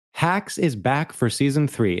Hacks is back for season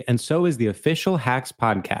 3, and so is the official Hacks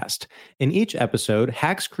podcast. In each episode,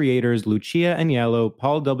 Hacks creators Lucia Agnello,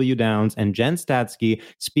 Paul W. Downs, and Jen Statsky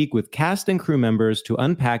speak with cast and crew members to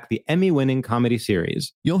unpack the Emmy-winning comedy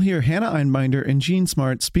series. You'll hear Hannah Einbinder and Gene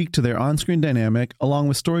Smart speak to their on-screen dynamic, along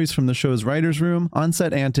with stories from the show's writer's room,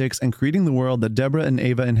 on-set antics, and creating the world that Deborah and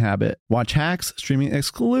Ava inhabit. Watch Hacks, streaming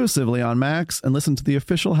exclusively on Max, and listen to the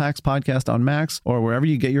official Hacks podcast on Max or wherever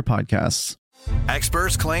you get your podcasts.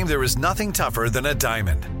 Experts claim there is nothing tougher than a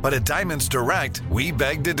diamond. But at Diamonds Direct, we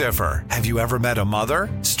beg to differ. Have you ever met a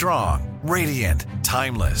mother? Strong, radiant,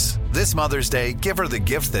 timeless. This Mother's Day, give her the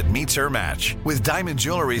gift that meets her match. With diamond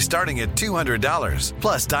jewelry starting at $200.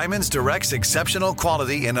 Plus Diamonds Direct's exceptional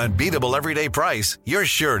quality and unbeatable everyday price, you're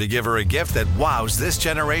sure to give her a gift that wows this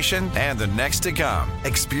generation and the next to come.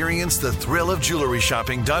 Experience the thrill of jewelry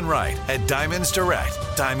shopping done right at Diamonds Direct.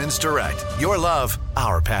 Diamonds Direct. Your love,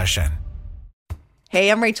 our passion. Hey,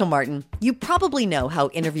 I'm Rachel Martin. You probably know how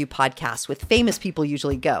interview podcasts with famous people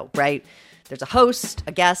usually go, right? There's a host,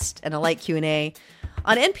 a guest, and a light Q&A.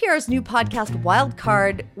 On NPR's new podcast,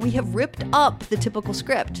 Wildcard, we have ripped up the typical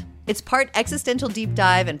script. It's part existential deep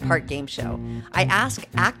dive and part game show. I ask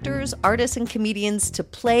actors, artists, and comedians to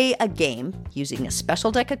play a game using a special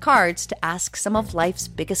deck of cards to ask some of life's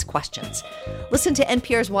biggest questions. Listen to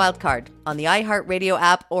NPR's Wildcard on the iHeartRadio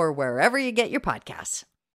app or wherever you get your podcasts.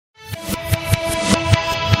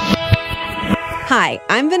 Hi,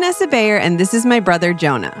 I'm Vanessa Bayer, and this is my brother,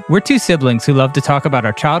 Jonah. We're two siblings who love to talk about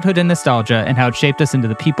our childhood and nostalgia and how it shaped us into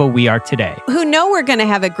the people we are today. Who know we're going to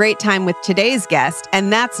have a great time with today's guest,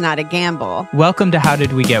 and that's not a gamble. Welcome to How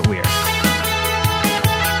Did We Get Weird?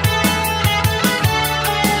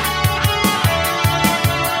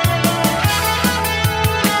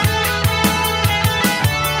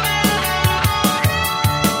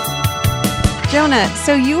 Jonah,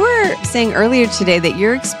 so you were saying earlier today that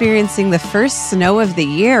you're experiencing the first snow of the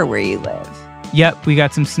year where you live. Yep, we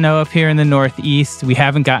got some snow up here in the Northeast. We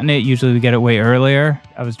haven't gotten it. Usually we get it way earlier.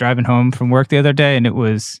 I was driving home from work the other day and it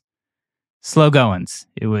was slow goings.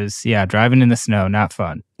 It was, driving in the snow. Not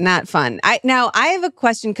fun. Not fun. I have a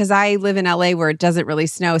question because I live in LA where it doesn't really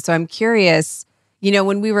snow. So I'm curious,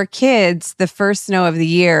 when we were kids, the first snow of the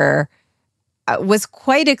year was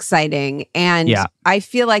quite exciting. And I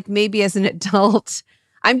feel like maybe as an adult,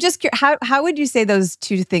 I'm just curious, how would you say those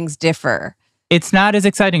two things differ? It's not as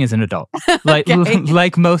exciting as an adult. Like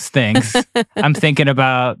like most things. I'm thinking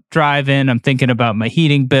about driving. I'm thinking about my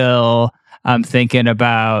heating bill. I'm thinking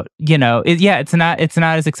about, it's not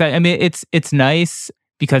as exciting. I mean, it's nice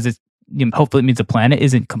because it's, hopefully it means the planet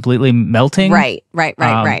isn't completely melting. Right.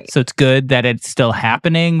 So it's good that it's still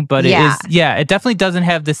happening, but it definitely doesn't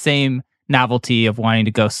have the same novelty of wanting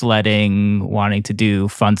to go sledding, wanting to do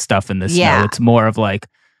fun stuff in the snow. It's more of like,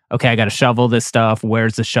 okay, I got to shovel this stuff.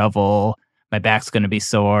 Where's the shovel? My back's going to be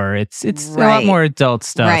sore. It's a lot more adult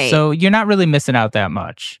stuff. Right. So you're not really missing out that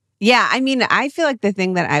much. Yeah. I mean, I feel like the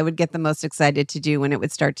thing that I would get the most excited to do when it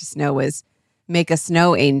would start to snow was make a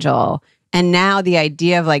snow angel. And now the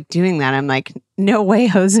idea of like doing that, I'm like, no way,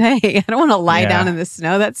 Jose. I don't want to lie down in the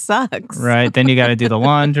snow. That sucks. Right. Then you got to do the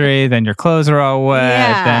laundry. Then your clothes are all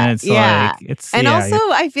wet. Then it's like, it's. And also,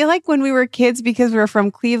 I feel like when we were kids, because we were from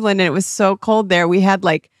Cleveland and it was so cold there, we had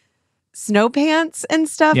like snow pants and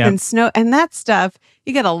stuff and snow and that stuff.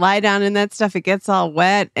 You got to lie down in that stuff. It gets all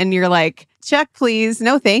wet. And you're like, check, please.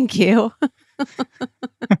 No, thank you.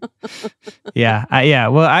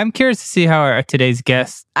 Well, I'm curious to see how today's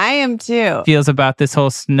guest I am too feels about this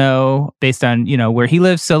whole snow based on, where he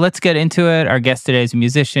lives. So let's get into it. Our guest today is a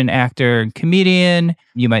musician, actor, and comedian.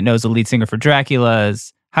 You might know as the lead singer for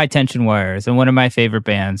Dracula's, High Tension Wires, and one of my favorite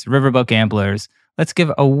bands, Riverboat Gamblers. Let's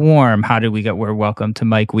give a warm How Did We Get Weird welcome to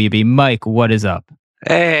Mike Wiebe. Mike, what is up?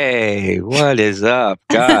 Hey, what is up,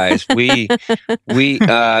 guys? we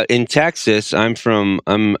in Texas.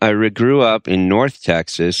 I grew up in North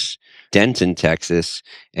Texas, Denton, Texas,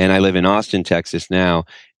 and I live in Austin, Texas now.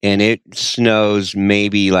 And it snows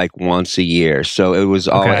maybe like once a year. So it was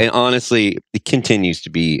all, and honestly, it continues to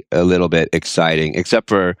be a little bit exciting, except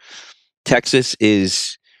for Texas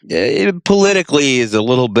politically is a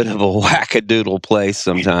little bit of a wackadoodle place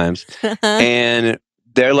sometimes. And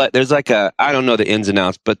there's like I don't know the ins and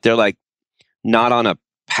outs, but they're like not on a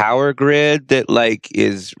power grid that like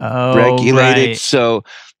is regulated. Right. So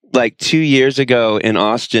like 2 years ago in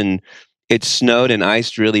Austin, it snowed and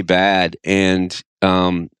iced really bad, and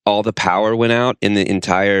all the power went out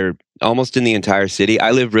almost in the entire city.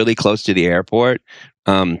 I live really close to the airport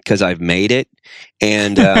because I've made it,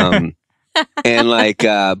 and and like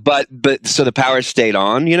but so the power stayed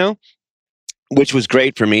on, which was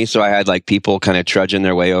great for me. So I had like people kind of trudging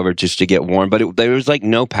their way over just to get warm, but there was like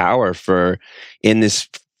no power in this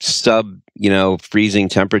freezing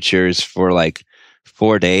temperatures for like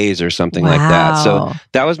 4 days or something like that. So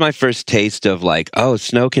that was my first taste of like, oh,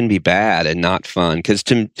 snow can be bad and not fun. Because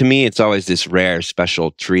to me, it's always this rare,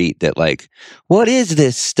 special treat that like, what is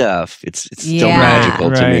this stuff? It's still magical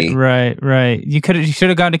to me. Right. You should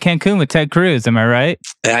have gone to Cancun with Ted Cruz. Am I right?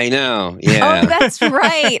 I know. Yeah. Oh, that's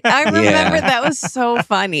right. I remember that was so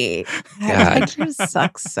funny. Ted Cruz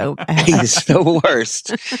sucks so bad. He's the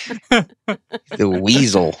worst. The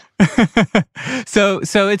weasel. So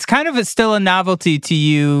it's kind of still a novelty to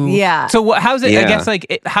you. Yeah. So how's it? Yeah. I guess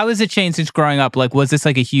like how has it changed since growing up? Like, was this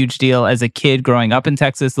like a huge deal as a kid growing up in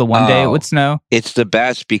Texas? The one day it would snow. It's the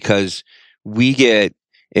best because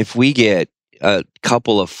if we get a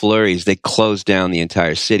couple of flurries, they close down the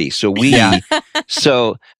entire city. So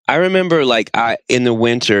so I remember like in the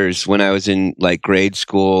winters when I was in like grade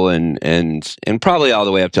school and probably all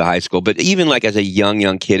the way up to high school, but even like as a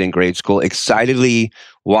young kid in grade school, excitedly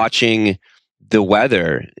watching the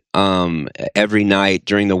weather every night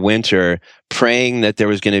during the winter, praying that there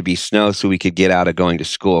was going to be snow so we could get out of going to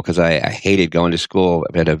school, because I hated going to school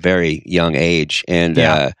at a very young age. And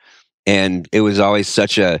it was always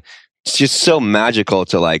it's just so magical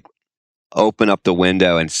to like open up the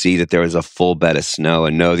window and see that there was a full bed of snow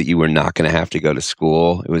and know that you were not going to have to go to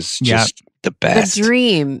school. It was just the best. The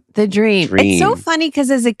dream. It's so funny because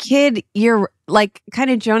as a kid, you're like, kind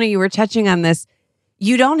of, Jonah, you were touching on this.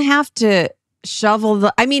 You don't have to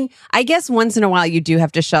shovel I guess once in a while you do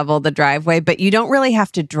have to shovel the driveway, but you don't really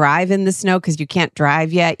have to drive in the snow because you can't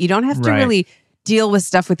drive yet. You don't have to really deal with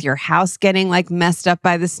stuff with your house getting like messed up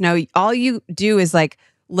by the snow. All you do is like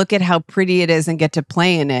look at how pretty it is and get to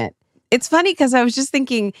play in it. It's funny because I was just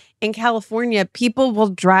thinking in California, people will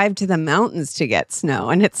drive to the mountains to get snow.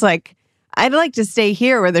 And it's like, I'd like to stay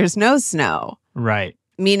here where there's no snow. Right.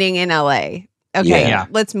 Meaning in LA. Okay,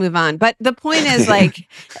 let's move on. But the point is like,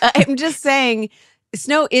 I'm just saying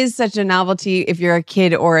snow is such a novelty if you're a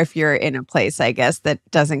kid or if you're in a place, I guess, that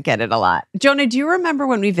doesn't get it a lot. Jonah, do you remember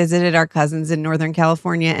when we visited our cousins in Northern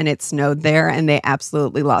California and it snowed there and they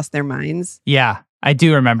absolutely lost their minds? Yeah. I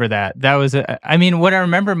do remember that. That was, what I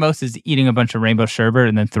remember most is eating a bunch of rainbow sherbet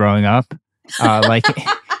and then throwing up.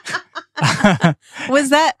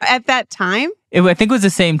 Was that at that time? I think it was the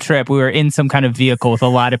same trip. We were in some kind of vehicle with a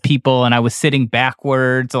lot of people, and I was sitting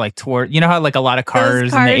backwards, like toward, you know how like a lot of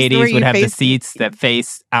cars in the 80s would have the seats that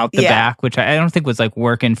face out the back, which I don't think was like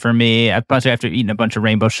working for me, especially after eating a bunch of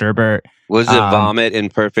rainbow sherbet. Was it vomit in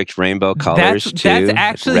perfect rainbow colors too? That's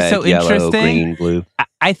actually red, so yellow, interesting. Green, blue.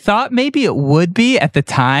 I thought maybe it would be at the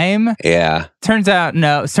time. Yeah. Turns out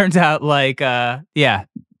no. Turns out like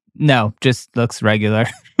no, just looks regular.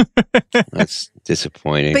 That's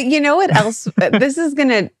disappointing. But you know what else? This is going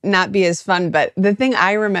to not be as fun, but the thing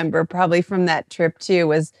I remember probably from that trip too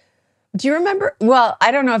was, do you remember? Well,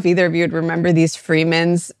 I don't know if either of you would remember these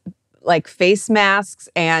Freeman's like face masks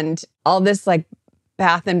and all this like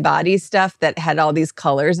Bath and Body stuff that had all these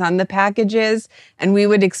colors on the packages. And we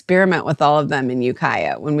would experiment with all of them in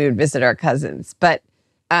Ukiah when we would visit our cousins. But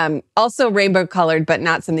also rainbow colored, but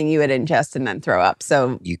not something you would ingest and then throw up.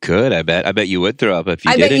 So you could, I bet you would throw up if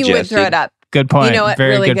you did ingest it. I bet you would throw it up. Good point. You know what?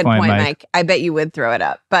 Very really good point, Mike. I bet you would throw it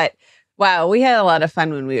up. But wow, we had a lot of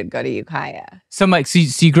fun when we would go to Ukiah. So Mike, so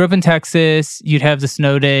you grew up in Texas, you'd have the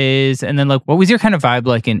snow days, and then like, what was your kind of vibe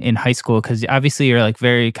like in high school? Because obviously you're like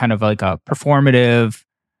very kind of like a performative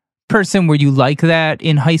person. Were you like that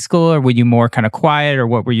in high school, or were you more kind of quiet, or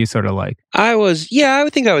what were you sort of like? I would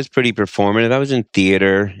think I was pretty performative. I was in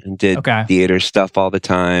theater and did theater stuff all the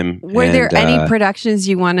time. Were there any productions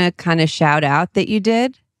you want to kind of shout out that you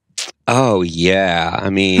did? Oh yeah, I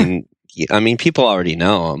mean, people already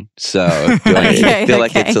know them, so I feel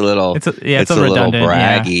like it's a little, it's a little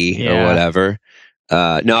braggy or whatever.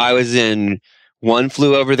 No, I was in One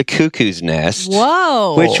Flew Over the Cuckoo's Nest.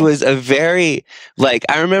 Whoa. Which was a very, like,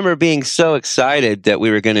 I remember being so excited that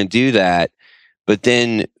we were going to do that, but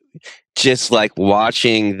then just like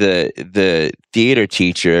watching the theater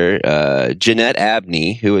teacher, Jeanette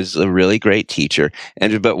Abney, who was a really great teacher,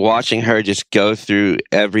 but watching her just go through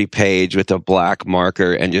every page with a black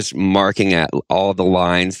marker and just marking at all the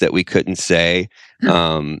lines that we couldn't say.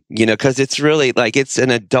 Because it's really like it's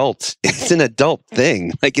an adult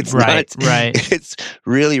thing. Like it's not right. It's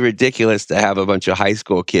really ridiculous to have a bunch of high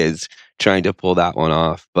school kids trying to pull that one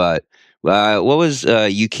off. But what was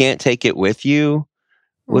You Can't Take It With You?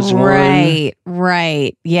 Was right,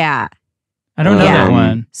 yeah. I don't know that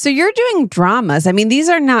one. So you're doing dramas. I mean, these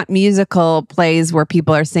are not musical plays where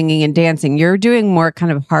people are singing and dancing. You're doing more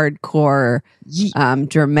kind of hardcore,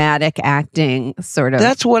 dramatic acting sort of.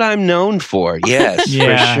 That's what I'm known for. Yes, for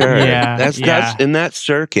sure. Yeah, that's in that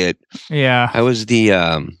circuit. Yeah. I was the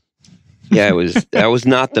I was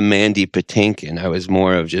not the Mandy Patinkin. I was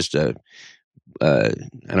more of just a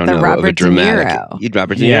Robert a dramatic. De Niro.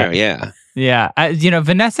 Robert De Niro, yeah. Yeah.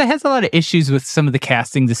 Vanessa has a lot of issues with some of the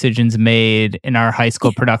casting decisions made in our high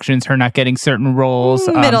school productions, her not getting certain roles.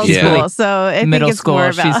 Middle school. So I think it's more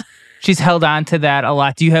about... She's held on to that a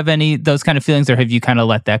lot. Do you have any those kind of feelings, or have you kind of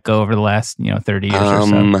let that go over the last 30 years or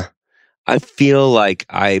so? I feel like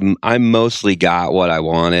I mostly got what I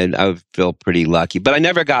wanted. I feel pretty lucky, but I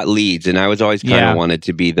never got leads, and I was always kind of wanted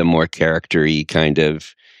to be the more character-y kind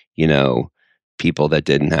of, people that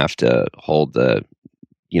didn't have to hold the,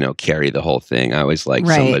 carry the whole thing. I was like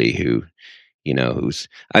somebody who,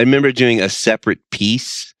 I remember doing A Separate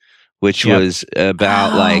Piece, which was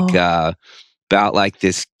about like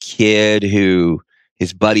this kid who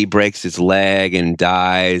his buddy breaks his leg and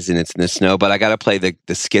dies, and it's in the snow. But I got to play the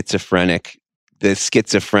schizophrenic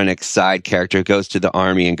side character who goes to the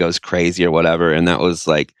army and goes crazy or whatever. And that was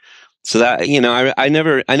like, so that I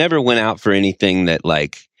never went out for anything that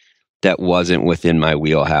wasn't within my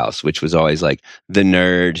wheelhouse, which was always like the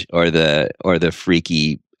nerd or the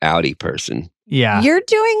freaky outy person. Yeah. You're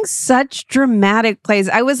doing such dramatic plays.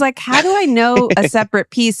 I was like, how do I know A Separate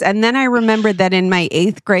Piece? And then I remembered that in my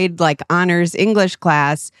 8th grade, honors English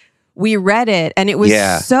class, we read it and it was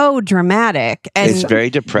so dramatic. And it's very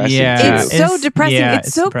depressing. Yeah. It's so depressing. Yeah,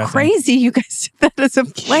 it's so depressing. Crazy you guys did that as a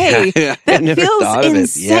play. That feels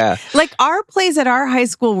insane. Yeah. Like our plays at our high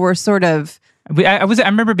school were sort of... I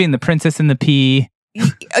remember being the Princess and the Pea.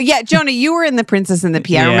 Yeah, Jonah, you were in The Princess and the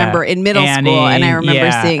Pea. I remember in middle school, and I remember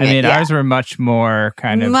seeing it. I mean, ours were much more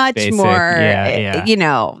kind of much basic. more, Yeah.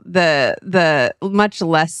 The much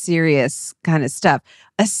less serious kind of stuff.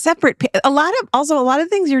 A lot of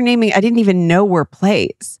things you're naming, I didn't even know were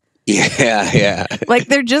plays. Yeah.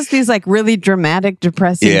 They're just these really dramatic,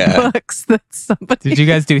 depressing books that somebody... Did you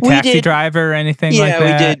guys do Taxi Driver or anything like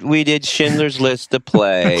that? Yeah, we did Schindler's List, the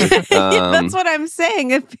play. That's what I'm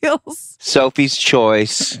saying. It feels... Sophie's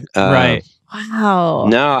Choice. Right. Wow.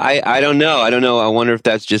 No, I don't know. I wonder if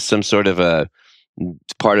that's just some sort of a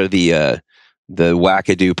part of the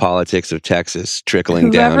wackadoo politics of Texas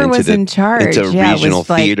trickling down into regional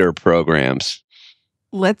theater programs.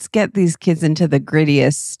 Let's get these kids into the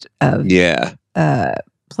grittiest of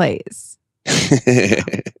plays.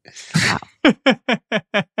 Wow.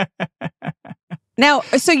 Now,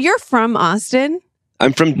 so you're from Austin?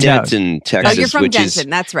 I'm from Denton, Texas. Oh, you're from Denton.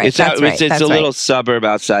 That's right. It's a little suburb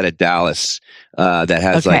outside of Dallas that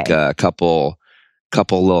has a couple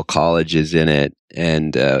little colleges in it,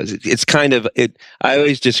 and it's kind of it. I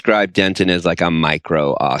always describe Denton as like a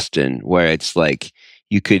micro Austin, where it's like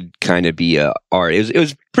you could kind of be a art. It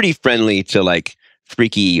was pretty friendly to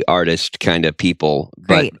freaky artist kind of people,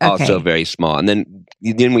 but also very small. And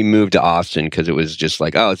then we moved to Austin because it was just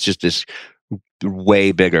it's just this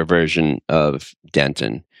way bigger version of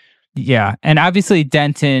Denton. Yeah. And obviously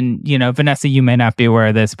Denton, Vanessa, you may not be aware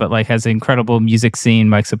of this, but has an incredible music scene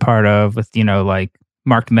Mike's a part of with,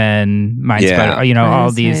 Marked Men, Mindspell,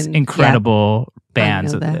 all these incredible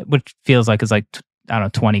bands, which feels like it's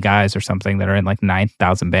 20 guys or something that are in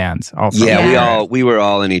 9,000 bands. We were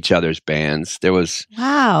all in each other's bands. There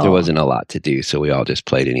wasn't a lot to do, so we all just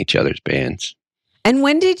played in each other's bands. And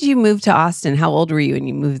when did you move to Austin? How old were you when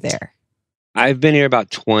you moved there? I've been here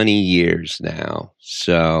about 20 years now.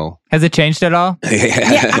 So has it changed at all?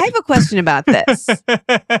 Yeah, I have a question about this.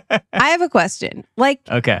 I have a question.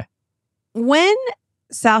 Okay. When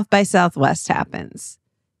South by Southwest happens,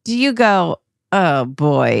 do you go, oh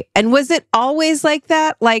boy? And was it always like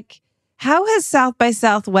that? How has South by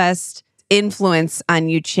Southwest influence on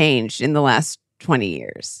you changed in the last 20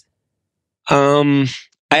 years?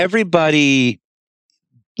 Everybody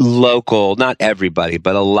local, not everybody,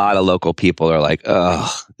 but a lot of local people are like,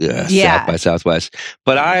 South by Southwest.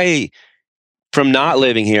 But from not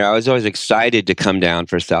living here, I was always excited to come down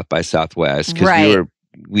for South by Southwest because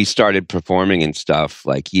we started performing and stuff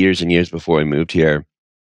years and years before we moved here.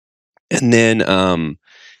 And then,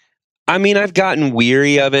 I've gotten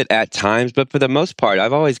weary of it at times, but for the most part,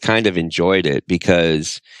 I've always kind of enjoyed it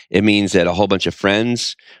because it means that a whole bunch of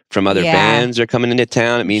friends from other bands are coming into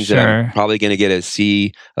town. It means that I'm probably going to get to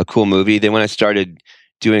see a cool movie. Then when I started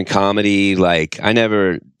doing comedy,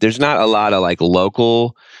 there's not a lot of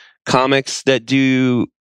local comics that do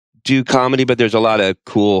do comedy, but there's a lot of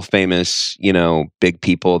cool, famous, big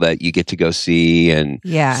people that you get to go see and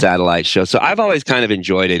satellite shows. So I've always kind of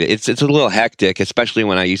enjoyed it. It's a little hectic, especially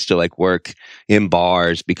when I used to like work in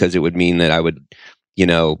bars, because it would mean that I would,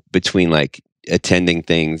 between like attending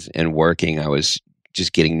things and working, I was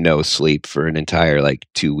just getting no sleep for an entire like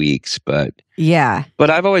 2 weeks. But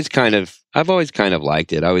I've always kind of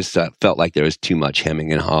liked it. I always felt like there was too much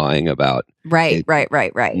hemming and hawing about right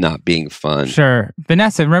not being fun. Sure.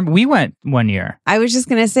 Vanessa, remember we went one year. I was just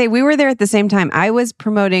going to say, we were there at the same time. I was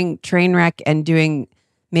promoting Trainwreck and doing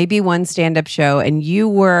maybe one stand-up show, and you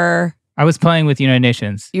were... I was playing with United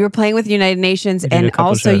Nations. You were playing with United Nations, and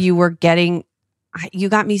also you were getting... You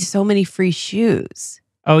got me so many free shoes.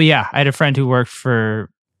 Oh, yeah. I had a friend who worked for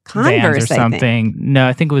Converse Vans or something. No,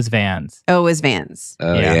 I think it was Vans. Oh, it was Vans.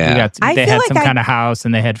 Oh, yeah. They had some kind of house,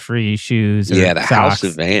 and they had free shoes. Yeah, the socks. House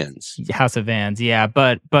of Vans. House of Vans, yeah.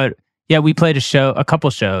 But yeah, we played a couple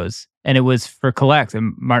shows, and it was for Collect,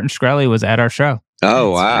 and Martin Shkreli was at our show.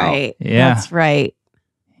 Oh, That's wow. Right. Yeah. That's right.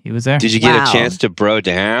 He was there. Did you get a chance to bro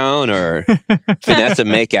down or Vanessa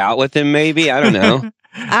make out with him maybe? I don't know.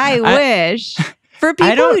 I wish. For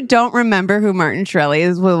people who don't remember who Martin Shkreli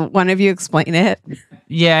is, will one of you explain it?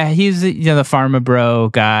 Yeah, he's the Pharma Bro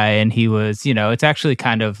guy, and he was, it's actually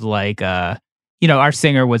kind of like, our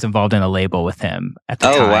singer was involved in a label with him at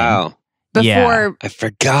the time. Oh, wow. Before I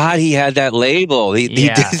forgot he had that label. He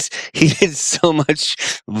did so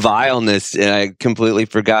much vileness, and I completely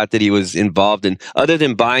forgot that he was involved in, other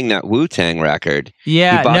than buying that Wu-Tang record.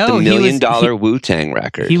 Yeah, he bought the $1 million Wu-Tang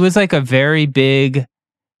record. He was like a very big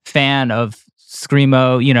fan of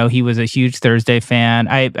Screamo. He was a huge Thursday fan.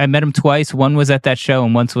 I met him twice. One was at that show,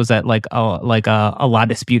 and once was at like a La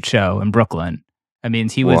Dispute show in Brooklyn. I mean,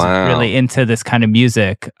 he was really into this kind of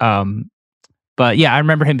music. But yeah, I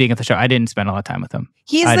remember him being at the show. I didn't spend a lot of time with him.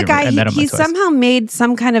 He's the guy. He somehow made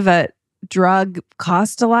some kind of a drug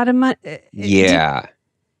cost a lot of money. Yeah.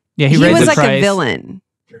 Yeah, he raised was the like price. A villain.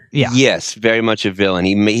 Yeah. Yes, very much a villain.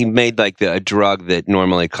 He made like a drug that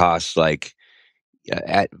normally costs like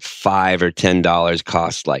at $5 or $10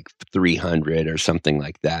 cost like $300 or something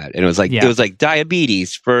like that. And it was like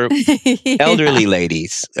diabetes for elderly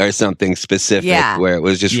ladies or something specific where it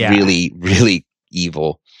was just really, really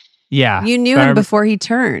evil. Yeah. You knew him before he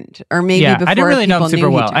turned, or maybe before I didn't really know him super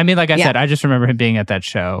well. I mean, like I Yeah. said, I just remember him being at that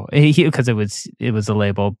show because it was a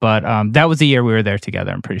label. But that was the year we were there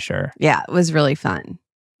together, I'm pretty sure. Yeah, it was really fun.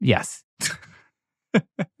 Yes.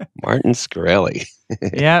 Martin Shkreli.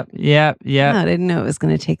 Yep. No, I didn't know it was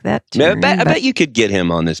going to take that turn. I bet you could get him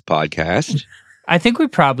on this podcast. I think we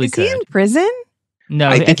probably could. Is he in prison? No,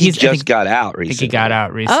 I think he just got out recently. I think he got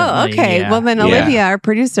out recently. Oh, okay. Yeah. Well, then Olivia, our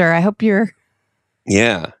producer, I hope you're...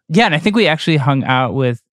 Yeah. Yeah, and I think we actually hung out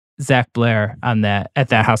with Zach Blair at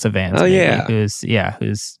that House of Vans. Oh, maybe, yeah.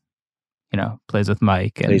 Who's plays with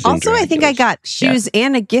Mike. And Also, I think I got shoes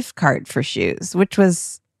and a gift card for shoes, which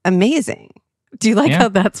was amazing. Do you like how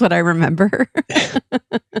that's what I remember?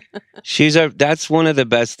 That's one of the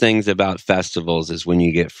best things about festivals is when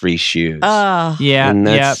you get free shoes. Oh, yeah. And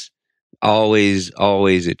that's always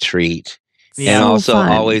a treat. And also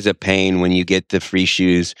always a pain when you get the free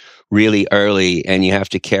shoes really early and you have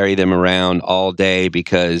to carry them around all day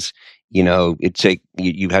because, you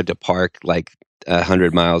had to park like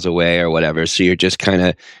 100 miles away or whatever. So you're just kind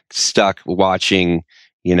of stuck watching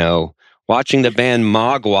the band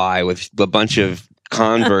Mogwai with a bunch of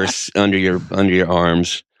Converse under your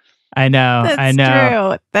arms. I know.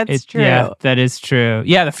 True. That's true. Yeah, that is true.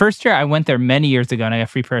 Yeah, the first year I went there many years ago and I got a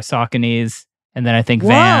free pair of Sauconys, and then I think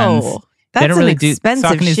Vans. That's they don't really expensive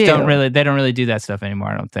Sauconys shoe. They don't really do that stuff anymore,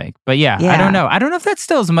 I don't think. But yeah, I don't know. I don't know if that's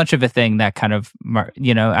still as much of a thing, that kind of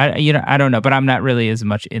I don't know, but I'm not really as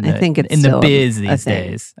much in the biz these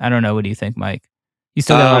days. I don't know. What do you think, Mike? You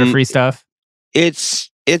still got a lot of free stuff?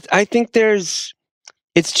 I think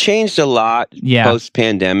it's changed a lot post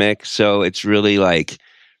pandemic. So it's really like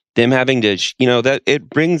them having to, that it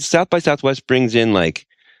brings South by Southwest brings in like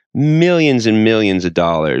millions and millions of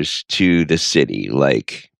dollars to the city,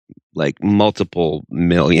 like multiple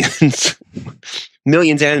millions,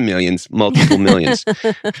 millions and millions, multiple millions.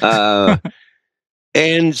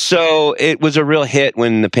 And so it was a real hit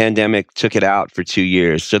when the pandemic took it out for 2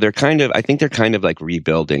 years. So I think they're kind of like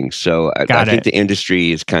rebuilding. So I think the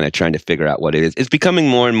industry is kind of trying to figure out what it is. It's becoming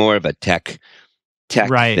more and more of a tech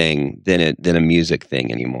thing than a music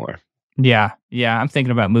thing anymore. Yeah. I'm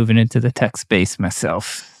thinking about moving into the tech space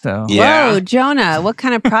myself. So Whoa, Jonah, what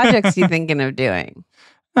kind of projects are you thinking of doing?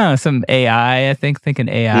 Some AI, I think. Thinking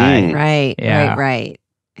AI. Right. Yeah. Right.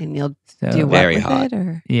 And you'll do what very with hot. it?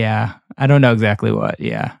 Or? Yeah. I don't know exactly what.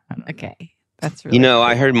 Yeah. Okay. That's really cool.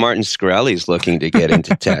 I heard Martin Shkreli's looking to get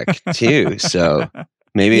into tech too. So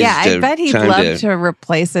maybe I bet he'd love to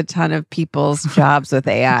replace a ton of people's jobs with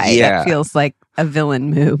AI. Yeah. That feels like a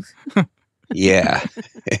villain move. Yeah.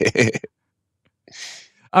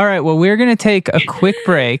 All right. Well, we're going to take a quick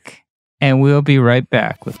break and we'll be right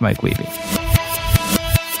back with Mike Wiebe.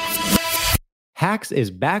 Hacks is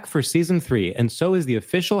back for season 3, and so is the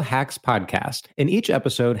official Hacks podcast. In each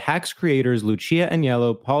episode, Hacks creators Lucia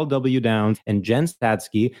Agnello, Paul W. Downs, and Jen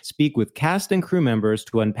Statsky speak with cast and crew members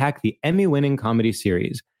to unpack the Emmy-winning comedy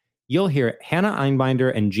series. You'll hear Hannah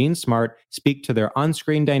Einbinder and Jean Smart speak to their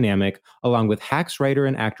on-screen dynamic, along with Hacks writer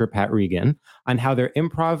and actor Pat Regan, on how their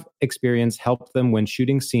improv experience helped them when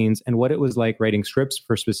shooting scenes and what it was like writing scripts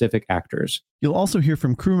for specific actors. You'll also hear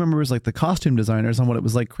from crew members like the costume designers on what it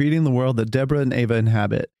was like creating the world that Deborah and Ava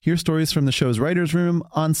inhabit. Hear stories from the show's writer's room,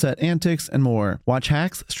 on-set antics, and more. Watch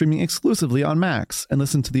Hacks streaming exclusively on Max, and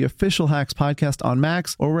listen to the official Hacks podcast on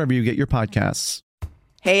Max or wherever you get your podcasts.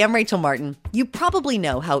 Hey, I'm Rachel Martin. You probably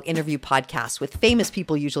know how interview podcasts with famous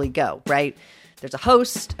people usually go, right? There's a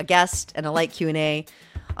host, a guest, and a light Q&A.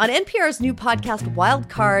 On NPR's new podcast, Wild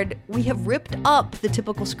Card, we have ripped up the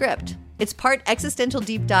typical script. It's part existential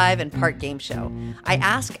deep dive and part game show. I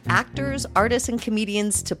ask actors, artists, and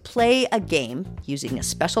comedians to play a game using a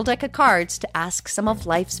special deck of cards to ask some of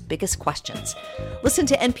life's biggest questions. Listen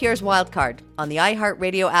to NPR's Wild Card on the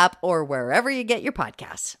iHeartRadio app or wherever you get your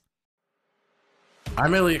podcasts.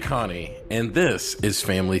 I'm Elliot Connie, and this is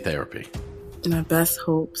Family Therapy. My best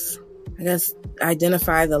hopes, I guess,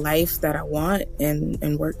 identify the life that I want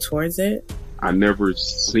and work towards it. I never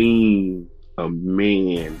seen a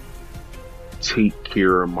man take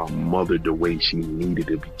care of my mother the way she needed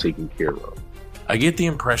to be taken care of. I get the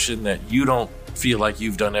impression that you don't feel like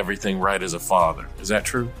you've done everything right as a father. Is that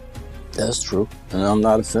true? That's true, and I'm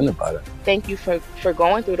not offended by that. Thank you for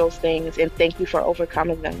going through those things, and thank you for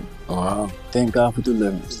overcoming them. Wow. Thank God for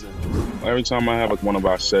deliverance. Every time I have one of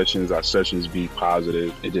our sessions be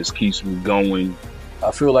positive. It just keeps me going.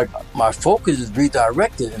 I feel like my focus is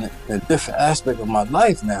redirected in a different aspect of my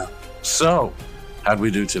life now. So, how'd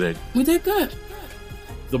we do today? We did good.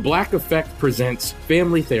 The Black Effect presents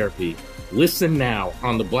Family Therapy. Listen now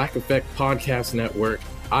on the Black Effect Podcast Network,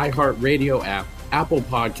 iHeartRadio app, Apple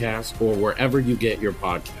Podcasts, or wherever you get your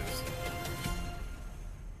podcasts.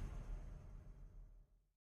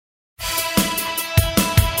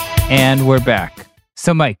 And we're back.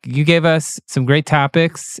 So, Mike, you gave us some great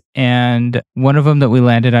topics, and one of them that we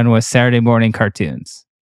landed on was Saturday morning cartoons.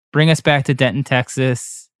 Bring us back to Denton,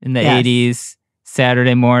 Texas in the 80s,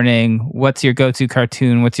 Saturday morning. What's your go-to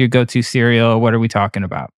cartoon? What's your go-to cereal? What are we talking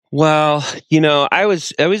about? Well, I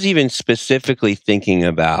was even specifically thinking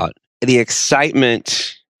about the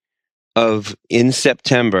excitement of in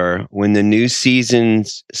September when the new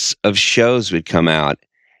seasons of shows would come out.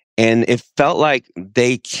 And it felt like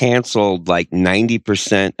they canceled like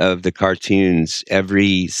 90% of the cartoons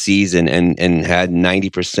every season and had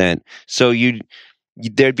 90%. So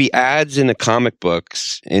there'd be ads in the comic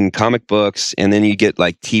books, and then you get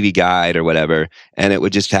like TV Guide or whatever, and it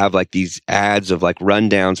would just have like these ads of like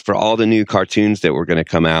rundowns for all the new cartoons that were going to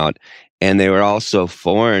come out. And they were all so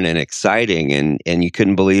foreign and exciting, and you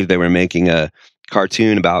couldn't believe they were making a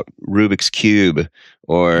cartoon about Rubik's Cube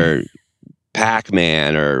or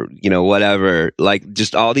Pac-Man or, whatever, like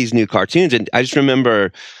just all these new cartoons. And I just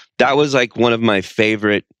remember that was like one of my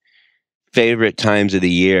favorite times of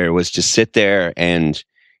the year, was to sit there and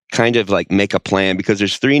kind of like make a plan, because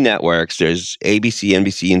there's 3 networks. There's ABC,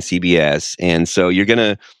 NBC, and CBS. And so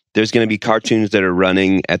there's going to be cartoons that are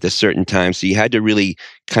running at a certain time. So you had to really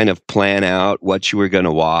kind of plan out what you were going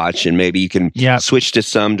to watch, and maybe you can switch to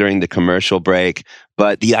some during the commercial break.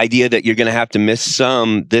 But the idea that you're going to have to miss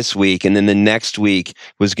some this week, and then the next week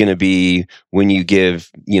was going to be when you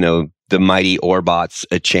give, the Mighty Orbots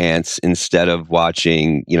a chance instead of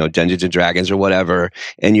watching, Dungeons and Dragons or whatever.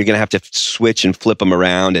 And you're going to have to switch and flip them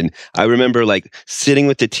around. And I remember like sitting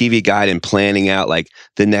with the TV Guide and planning out like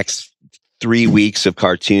the next 3 weeks of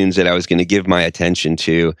cartoons that I was going to give my attention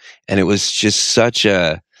to. And it was just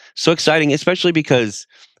so exciting, especially because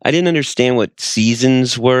I didn't understand what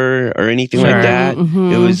seasons were or anything like that.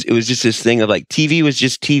 Mm-hmm. It was just this thing of like TV was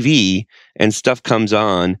just TV, and stuff comes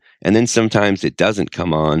on, and then sometimes it doesn't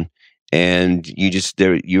come on. And you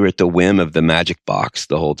were at the whim of the magic box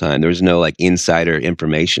the whole time. There was no like insider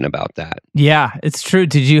information about that. Yeah, it's true.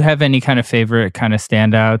 Did you have any kind of favorite kind of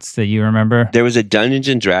standouts that you remember? There was a Dungeons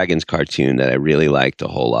and Dragons cartoon that I really liked a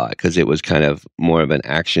whole lot, because it was kind of more of an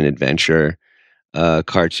action adventure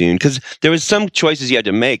cartoon. Because there was some choices you had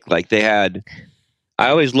to make. Like I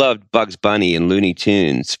always loved Bugs Bunny and Looney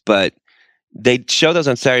Tunes, but they show those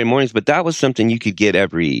on Saturday mornings, but that was something you could get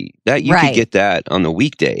could get that on the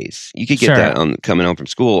weekdays. You could get that on coming home from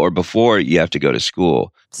school or before you have to go to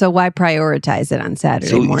school. So why prioritize it on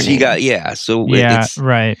Saturday morning? So you got,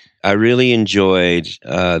 right. I really enjoyed,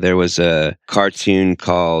 there was a cartoon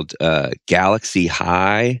called Galaxy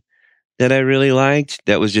High that I really liked.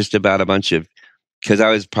 That was just about a bunch of, because I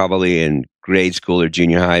was probably in grade school or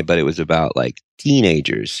junior high, but it was about like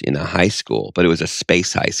teenagers in a high school, but it was a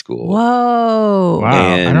space high school. Whoa. Wow.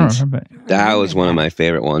 And I don't remember. That was one of my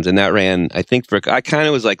favorite ones. And that ran, I think I kind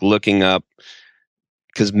of was like looking up,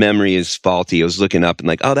 because memory is faulty. I was looking up and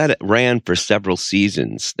like, oh, that ran for several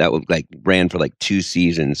seasons. That was like ran for like 2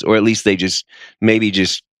 seasons, or at least they just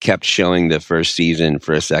kept showing the first season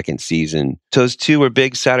for a second season. So those 2 were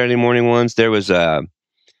big Saturday morning ones. There was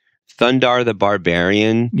Thundar the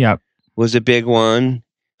Barbarian. Yep. Was a big one.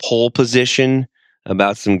 Pole Position,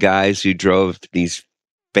 about some guys who drove these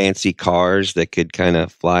fancy cars that could kind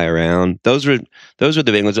of fly around. Those were the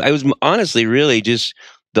big ones. I was honestly really just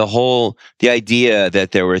the idea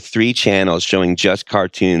that there were 3 channels showing just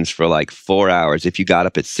cartoons for like 4 hours if you got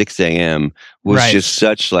up at 6 a.m. was just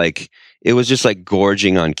such like, it was just like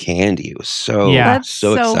gorging on candy. It was so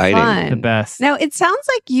exciting. Fun. The best. Now, it sounds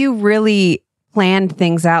like you really planned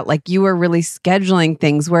things out, like you were really scheduling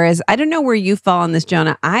things, whereas I don't know where you fall on this,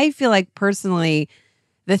 Jonah. I feel like personally,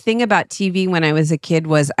 the thing about TV when I was a kid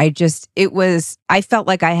was I felt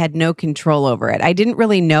like I had no control over it. I didn't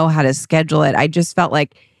really know how to schedule it. I just felt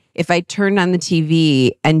like if I turned on the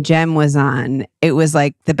TV and Gem was on, it was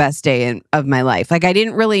like the best day of my life. Like I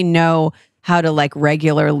didn't really know how to like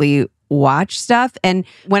regularly watch stuff. And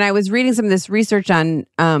when I was reading some of this research on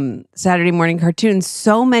Saturday morning cartoons,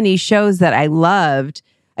 so many shows that I loved,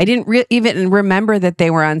 I didn't even remember that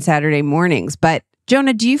they were on Saturday mornings. But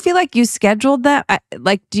Jonah, do you feel like you scheduled that?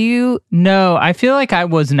 No, I feel like I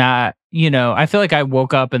was not, I feel like I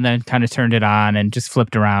woke up and then kind of turned it on and just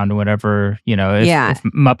flipped around whatever, if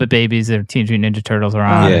Muppet Babies or Teenage Mutant Ninja Turtles are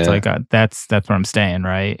on, it's like, that's where I'm staying,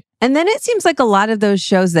 right? And then it seems like a lot of those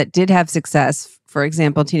shows that did have success, for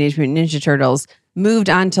example, Teenage Mutant Ninja Turtles, moved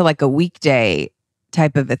on to like a weekday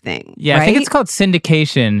type of a thing. Yeah, right? I think it's called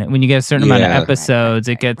syndication. When you get a certain amount of episodes,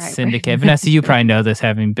 it gets syndicated. Vanessa, you probably know this,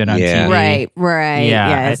 having been on TV. Right.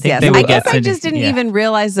 Yeah, Yes. I guess I just didn't even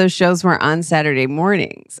realize those shows were on Saturday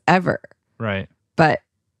mornings ever. Right. But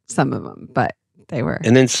some of them, they were.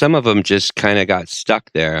 And then some of them just kind of got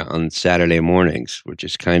stuck there on Saturday mornings, which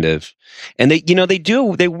is kind of, and they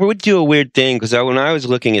would do a weird thing, because when I was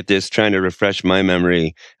looking at this, trying to refresh my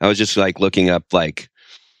memory, I was just like looking up like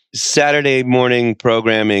Saturday morning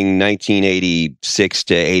programming 1986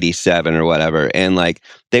 to 87 or whatever, and like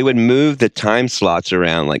they would move the time slots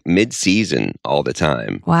around like mid-season all the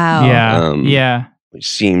time. Wow. Yeah. Which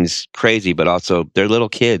seems crazy, but also they're little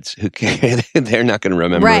kids who they're not going to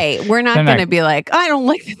remember. Right. We're not going to be like, I don't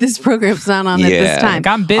like that this program's not on at this time. Like,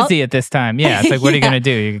 I'm busy at this time. Yeah. It's like, what are you going to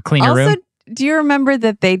do? You clean your room? Do you remember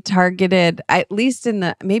that they targeted, at least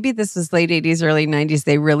maybe this was late 80s, early 90s,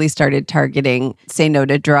 they really started targeting Say No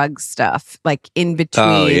to Drugs stuff, like in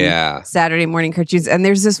between Saturday morning cartoons. And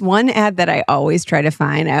there's this one ad that I always try to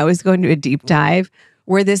find. I always go into a deep dive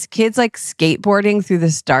where this kid's like skateboarding through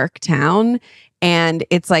this dark town. And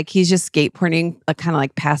it's like he's just skateboarding kind of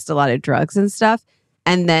like past a lot of drugs and stuff.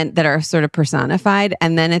 And then that are sort of personified.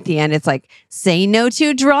 And then at the end, it's like, say no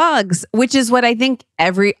to drugs, which is what I think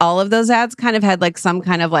all of those ads kind of had like some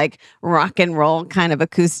kind of like rock and roll kind of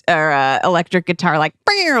acoustic or electric guitar, like,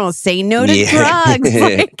 say no to drugs,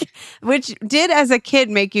 like, which did as a kid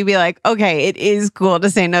make you be like, okay, it is cool to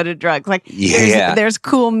say no to drugs. Like there's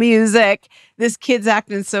cool music. This kid's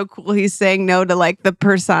acting so cool. He's saying no to like the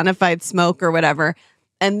personified smoke or whatever.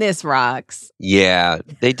 And this rocks. Yeah,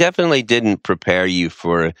 they definitely didn't prepare you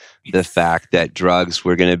for the fact that drugs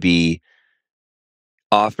were going to be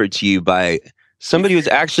offered to you by somebody who's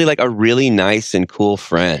actually like a really nice and cool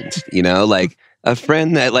friend, like a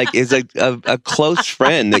friend that like is a close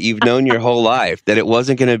friend that you've known your whole life, that it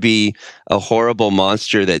wasn't going to be a horrible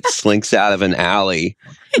monster that slinks out of an alley,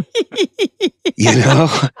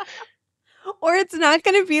 Or it's not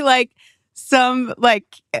going to be like some like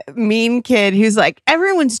mean kid who's like,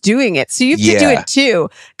 everyone's doing it, so you have to do it too,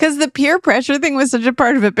 because the peer pressure thing was such a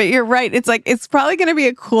part of it. But you're right, it's like it's probably going to be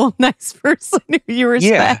a cool, nice person who you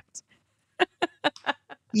respect.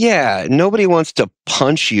 Yeah, nobody wants to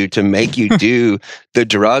punch you to make you do the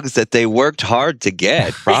drugs that they worked hard to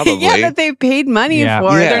get, probably. That they paid money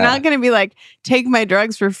for. They're not going to be like, take my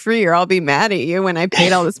drugs for free or I'll be mad at you when I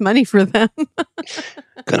paid all this money for them.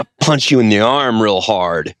 Gonna punch you in the arm real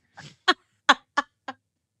hard.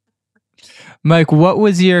 Mike, what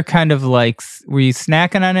was your kind of like, were you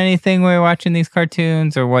snacking on anything while you were watching these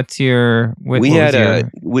cartoons, or what's your... We had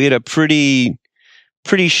a pretty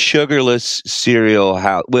sugarless cereal.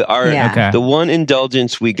 The one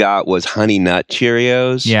indulgence we got was Honey Nut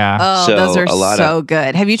Cheerios. Yeah. Oh, so those are so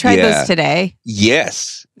good. Have you tried those today?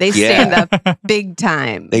 Yes. They stand up big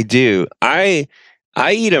time. They do. I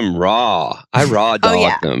eat them raw. I raw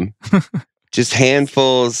dog them. Just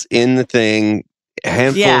handfuls in the thing,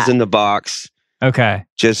 handfuls in the box. Okay.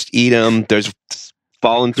 Just eat them. There's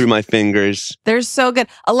falling through my fingers. They're so good.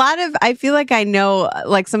 I feel like I know,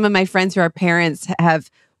 like some of my friends who are parents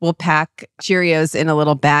will pack Cheerios in a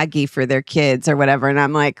little baggie for their kids or whatever. And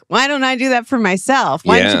I'm like, why don't I do that for myself?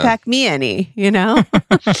 Why don't you pack me any, you know?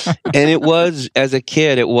 And it was, as a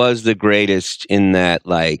kid, it was the greatest in that,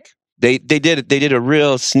 like, they did a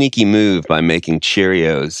real sneaky move by making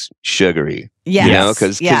Cheerios sugary. Yes. You know,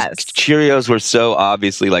 because Cheerios were so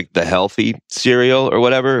obviously like the healthy cereal or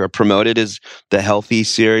whatever, or promoted as the healthy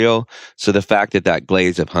cereal. So the fact that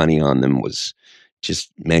glaze of honey on them was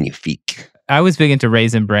just magnifique. I was big into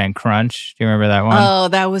Raisin Bran Crunch. Do you remember that one? Oh,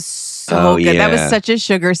 that was so good. That was such a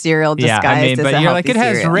sugar cereal disguised as a you're like, it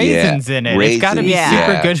has cereal. raisins in it. It's got to be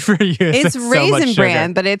super good for you. It's Raisin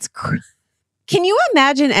Bran, but it's... Can you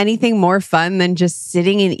imagine anything more fun than just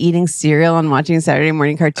sitting and eating cereal and watching Saturday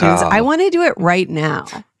morning cartoons? I want to do it right now.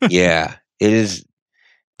 Yeah, it is.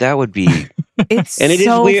 That would be. It's and it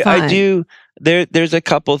so is weird. fun. I do. There's a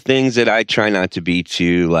couple things that I try not to be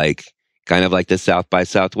too like, kind of like the South by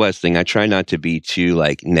Southwest thing. I try not to be too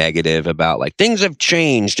like negative about like things have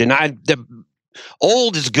changed and the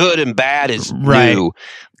old is good and bad is new.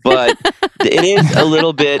 But it is a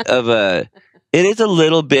little bit of a. It is a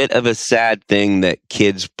little bit of a sad thing that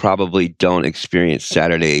kids probably don't experience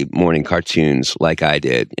Saturday morning cartoons like I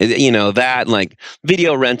did. You know, that like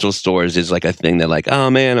video rental stores is like a thing that like, oh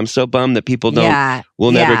man, I'm so bummed that people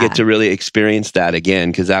will never get to really experience that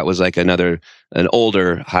again. Cause that was like an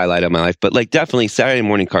older highlight of my life. But like definitely Saturday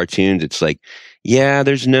morning cartoons, it's like,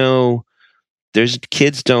 there's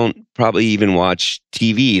kids don't probably even watch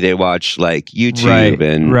TV. They watch like YouTube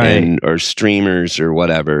and or streamers or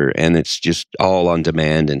whatever, and it's just all on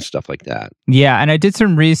demand and stuff like that. Yeah, and I did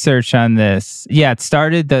some research on this. Yeah,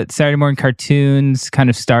 the Saturday morning cartoons kind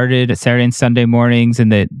of started at Saturday and Sunday mornings,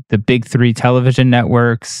 and the big three television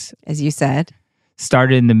networks, as you said,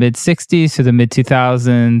 started in the mid '60s to the mid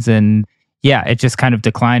 2000s, and yeah, it just kind of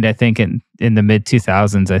declined. I think in the mid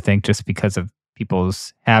 2000s. I think just because of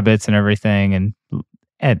people's habits and everything, and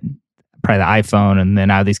probably the iPhone, and then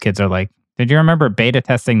now these kids are like, did you remember beta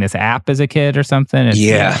testing this app as a kid or something?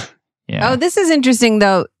 Yeah. Oh, this is interesting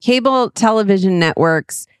though. Cable television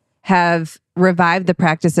networks have revived the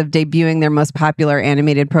practice of debuting their most popular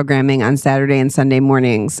animated programming on Saturday and Sunday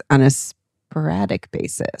mornings on a sporadic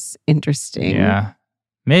basis. Interesting. Yeah.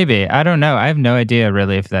 Maybe. I don't know. I have no idea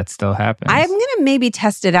really if that still happens. I'm going to maybe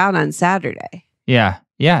test it out on Saturday. Yeah.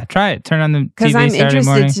 Yeah, try it. Turn on the TV because I'm Saturday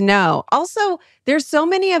interested morning. to know. Also, there's so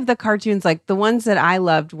many of the cartoons, like the ones that I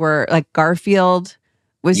loved were like Garfield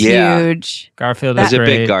was huge. Garfield was was a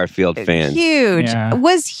great. big Garfield fan. Huge. Yeah.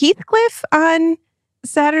 Was Heathcliff on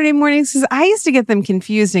Saturday mornings? Because I used to get them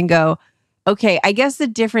confused and go, okay, I guess the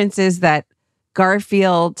difference is that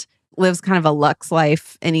Garfield lives kind of a Lux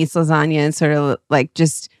life and eats lasagna and sort of like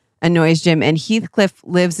just annoys Jim, and Heathcliff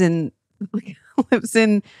lives in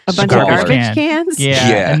a bunch of garbage cans.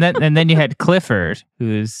 Yeah. And then you had Clifford,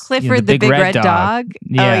 who's Clifford, the big red dog.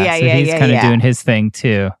 Yeah, so he's kind of doing his thing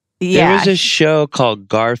too. Yeah. There was a show called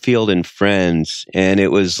Garfield and Friends, and it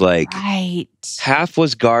was like half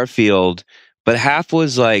was Garfield, but half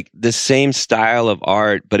was like the same style of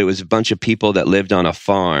art, but it was a bunch of people that lived on a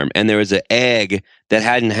farm. And there was an egg that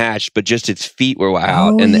hadn't hatched, but just its feet were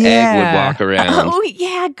out, and the egg would walk around. Oh,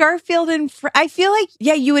 yeah, Garfield and I feel like,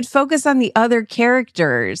 you would focus on the other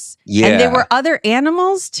characters. Yeah. And there were other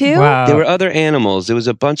animals, too? Wow. There were other animals. There was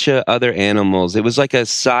a bunch of other animals. It was like a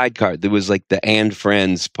sidecar. There was like the And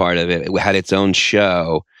Friends part of it. It had its own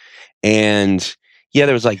show. And yeah,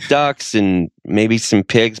 there was like ducks and maybe some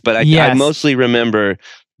pigs, but I mostly remember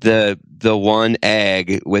the one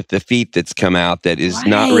egg with the feet that's come out that is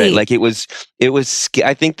not red. Like it was.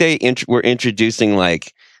 I think they were introducing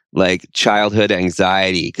like childhood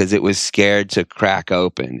anxiety because it was scared to crack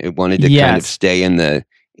open. It wanted to kind of stay in the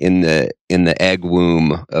egg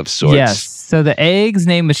womb of sorts. Yes. So the egg's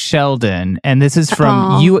name is Sheldon, and this is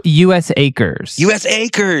from U.S. Acres. U.S.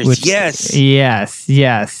 Acres. Yes.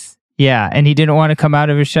 Yes. Yeah, and he didn't want to come out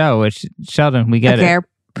of his show, which, Sheldon, we get it. Our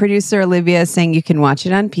producer Olivia is saying you can watch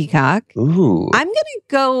it on Peacock. Ooh. I'm going to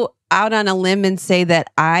go out on a limb and say that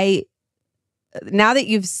I now that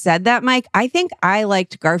you've said that, Mike, I think I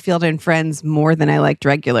liked Garfield and Friends more than I liked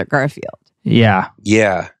regular Garfield. Yeah.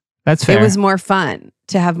 Yeah. That's fair. It was more fun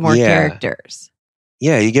to have more characters.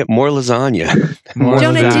 Yeah, you get more lasagna.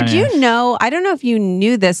 Jonah, did you know, I don't know if you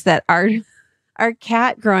knew this, that our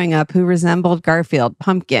cat growing up who resembled Garfield,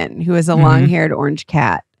 Pumpkin, who is a long-haired orange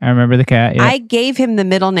cat. I remember the cat. Yeah. I gave him the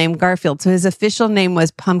middle name Garfield, so his official name was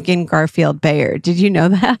Pumpkin Garfield Bayer. Did you know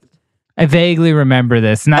that? I vaguely remember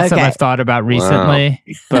this. Not something I've thought about recently,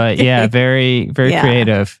 but yeah, very, very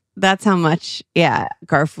creative. That's how much,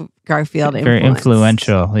 Garfield very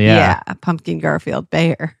influential. Yeah. Pumpkin Garfield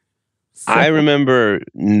Bayer. So. I remember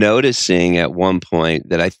noticing at one point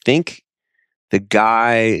that I think the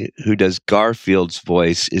guy who does Garfield's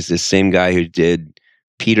voice is the same guy who did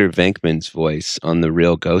Peter Venkman's voice on The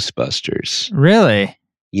Real Ghostbusters. Really?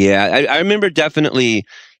 Yeah, I remember definitely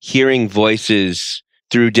hearing voices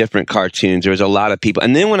through different cartoons. There was a lot of people.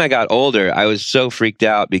 And then when I got older, I was so freaked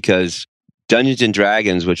out because Dungeons and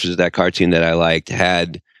Dragons, which was that cartoon that I liked,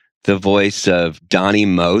 had the voice of Donnie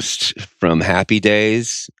Most from Happy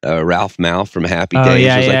Days. Ralph Malph from Happy Days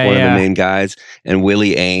was like one of the main guys. And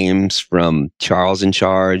Willie Ames from Charles in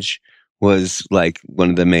Charge was like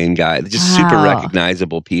one of the main guys. Just super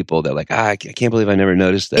recognizable people that like, I can't believe I never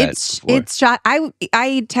noticed that. It's shot. I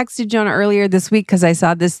texted Jonah earlier this week because I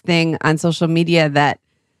saw this thing on social media that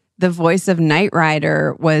the voice of Knight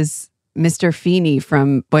Rider was Mr. Feeney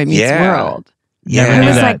from Boy Meets World. Yeah. I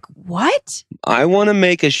was like, what? I want to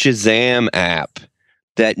make a Shazam app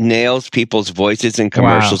that nails people's voices in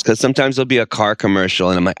commercials because sometimes there'll be a car commercial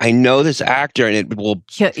and I'm like, I know this actor and it will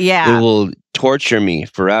torture me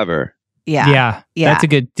forever. Yeah. That's a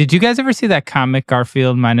good. Did you guys ever see that comic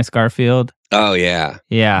Garfield minus Garfield? Oh yeah.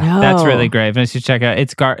 No. That's really great. I should check out.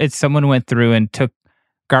 It's someone went through and took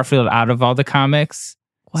Garfield out of all the comics.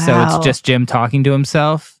 Wow. So it's just Jim talking to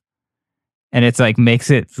himself. And it's like makes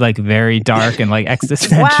it like very dark and like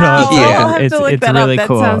existential. Wow. I'll have it's to look that really up.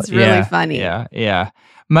 cool. That sounds really funny. Yeah.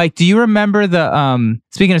 Mike, do you remember the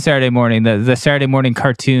speaking of Saturday morning, the Saturday morning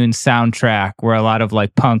cartoon soundtrack where a lot of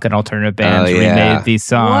like punk and alternative bands remade these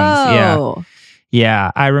songs? Whoa.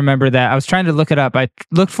 Yeah, I remember that. I was trying to look it up. I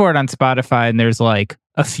looked for it on Spotify and there's like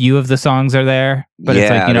a few of the songs are there, but it's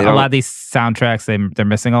like, a lot of these soundtracks they're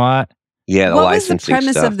missing a lot. Yeah, the what was the licensing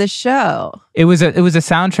premise stuff. of the show? It was a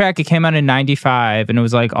soundtrack. It came out in '95, and it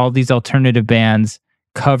was like all these alternative bands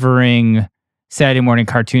covering Saturday morning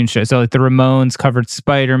cartoon shows. So like the Ramones covered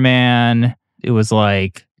Spider-Man. It was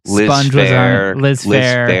like Sponge was on Liz Phair. Liz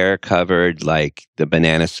Phair covered like the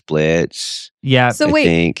Banana Splits. Yeah. So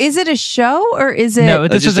wait, is it a show or is it? No,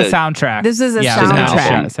 this is a soundtrack. This is a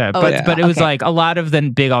soundtrack. But But it was like a lot of the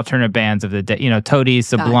big alternative bands of the day. Toadies,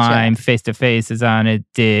 Sublime, Face to Face is on it.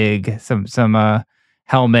 Dig, some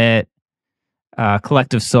Helmet,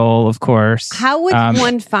 Collective Soul, of course. How would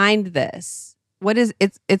one find this? What is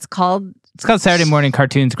it's called? It's called Saturday Morning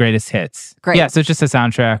Cartoons Greatest Hits. Great. Yeah, so it's just a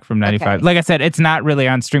soundtrack from '95. Okay. Like I said, it's not really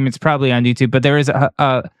on stream. It's probably on YouTube. But there is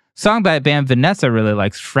a song by a band Vanessa really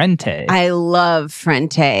likes, Frente. I love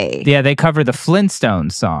Frente. Yeah, they cover the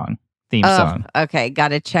Flintstones theme song. Okay, got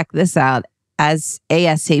to check this out as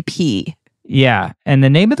ASAP. Yeah, and the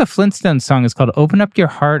name of the Flintstones song is called "Open Up Your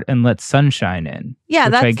Heart and Let Sunshine In." Yeah,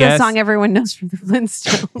 that's the song everyone knows from the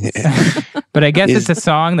Flintstones. But I guess it's a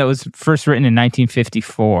song that was first written in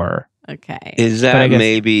 1954. Okay. Is that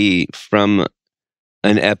maybe from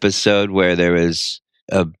an episode where there was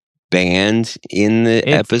a band in the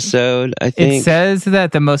episode, I think? It says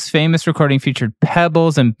that the most famous recording featured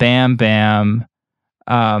Pebbles and Bam Bam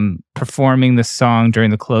performing the song during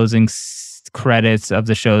the closing credits of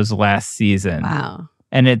the show's last season. Wow.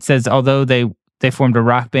 And it says, although they formed a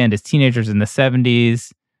rock band as teenagers in the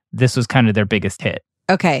 70s, this was kind of their biggest hit.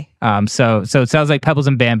 Okay. So it sounds like Pebbles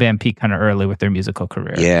and Bam Bam peaked kind of early with their musical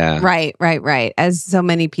career. Yeah. Right. As so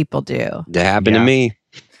many people do. That happened to me.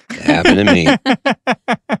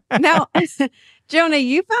 Now, Jonah,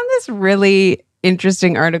 you found this really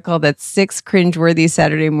interesting article that's 6 cringeworthy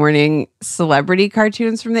Saturday morning celebrity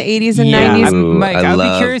cartoons from the 80s and 90s. Mike, I'd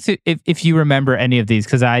be curious if you remember any of these,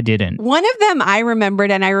 because I didn't. One of them I remembered,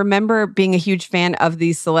 and I remember being a huge fan of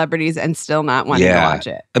these celebrities and still not wanting to watch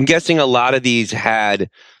it. I'm guessing a lot of these had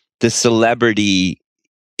the celebrity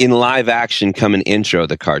in live action come and intro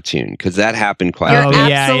the cartoon, because that happened quite a bit. You're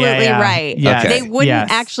absolutely right. Yes. They wouldn't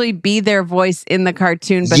actually be their voice in the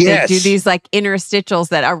cartoon, but they do these like interstitials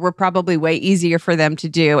that were probably way easier for them to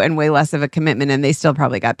do and way less of a commitment, and they still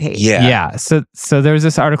probably got paid. Yeah. So there's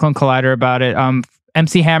this article in Collider about it.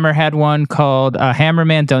 MC Hammer had one called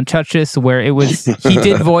Hammerman Don't Touch This, where it was he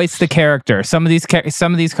did voice the character. Some of these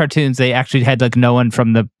cartoons, they actually had like no one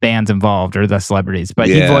from the bands involved or the celebrities, but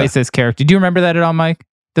he voiced this character. Do you remember that at all, Mike?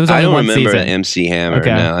 There was only one season. I don't remember MC Hammer.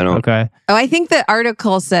 Okay. No, I don't. Okay. Oh, I think the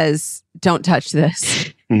article says, "Don't touch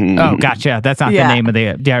this." Oh, gotcha. That's not the name of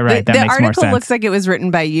the. Yeah, right. That makes more sense. The article looks like it was written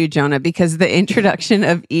by you, Jonah, because the introduction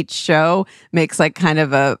of each show makes like kind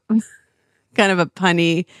of a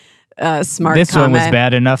punny, smart. This comment. one was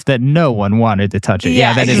bad enough that no one wanted to touch it.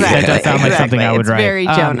 Yeah, that does sound like something I would write. Very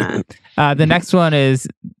Jonah. The next one is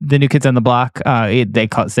the New Kids on the Block. They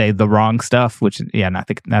say the wrong stuff, which not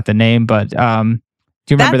the name, but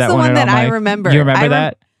do you remember that one? That's the one that I remember. You remember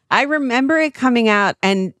that? I remember it coming out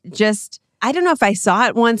and just. I don't know if I saw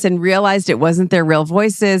it once and realized it wasn't their real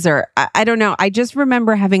voices, or I don't know. I just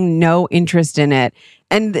remember having no interest in it.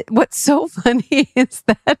 And what's so funny is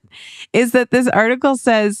that this article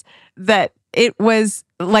says that it was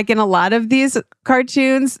like in a lot of these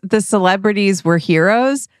cartoons, the celebrities were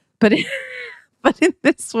heroes, but in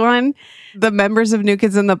this one, the members of New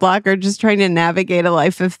Kids on the Block are just trying to navigate a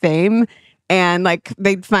life of fame. And like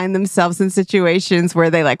they'd find themselves in situations where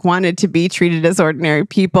they like wanted to be treated as ordinary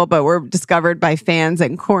people, but were discovered by fans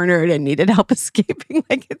and cornered and needed help escaping.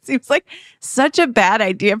 Like it seems like such a bad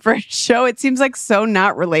idea for a show. It seems like so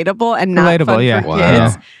not relatable and not fun for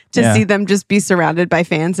kids to see them just be surrounded by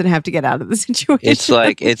fans and have to get out of the situation. It's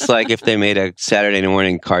like if they made a Saturday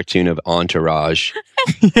morning cartoon of Entourage.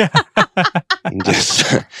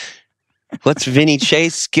 Just. What's Vinny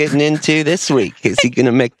Chase getting into this week? Is he going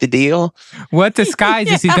to make the deal? What disguise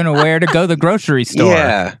is he going to wear to go to the grocery store?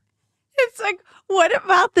 Yeah. It's like, what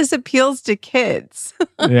about this appeals to kids?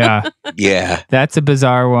 Yeah. That's a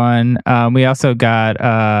bizarre one. We also got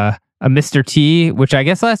a Mr. T, which I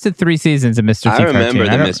guess lasted 3 seasons of Mr. T cartoon. I remember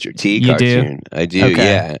the Mr. T cartoon. I do,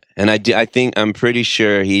 yeah. And I'm pretty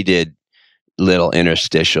sure he did little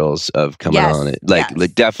interstitials of coming on it. Like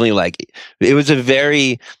definitely like it was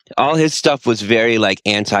all his stuff was very like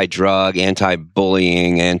anti-drug,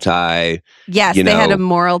 anti-bullying, Yes, they had a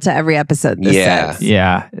moral to every episode.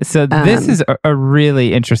 Yeah. So this is a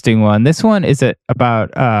really interesting one. This one is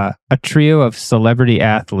about a trio of celebrity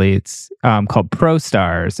athletes called Pro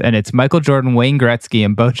Stars, and it's Michael Jordan, Wayne Gretzky,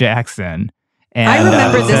 and Bo Jackson. And, I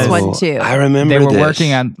remember this one too. I remember they were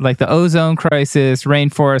working on like the ozone crisis,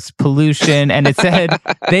 rainforest pollution, and it said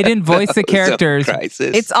they didn't voice the characters.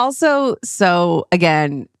 It's also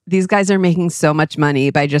again, these guys are making so much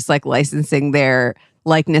money by just like licensing their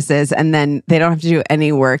likenesses, and then they don't have to do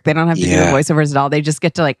any work. They don't have to do voiceovers at all. They just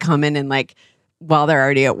get to like come in and like while they're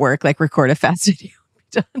already at work, like record a fast video.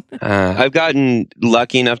 I've gotten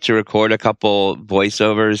lucky enough to record a couple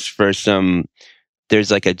voiceovers for some. There's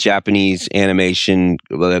like a Japanese animation,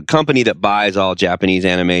 a company that buys all Japanese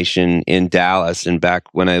animation in Dallas. And back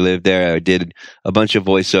when I lived there, I did a bunch of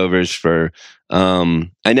voiceovers for,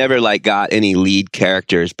 I never like got any lead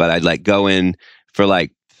characters, but I'd like go in for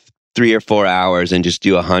like 3 or 4 hours and just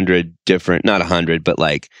do 100 different, not 100, but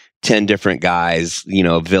like 10 different guys,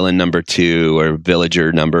 villain number 2 or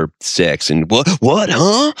villager number 6, and what,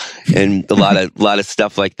 huh? And a lot of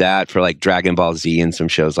stuff like that for like Dragon Ball Z and some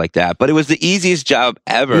shows like that. But it was the easiest job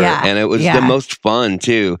ever, and it was the most fun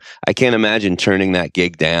too. I can't imagine turning that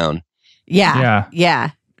gig down.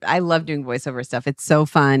 Yeah. I love doing voiceover stuff. It's so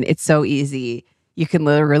fun. It's so easy. You can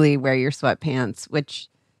literally wear your sweatpants, which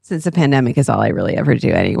since the pandemic is all I really ever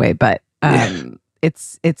do anyway. But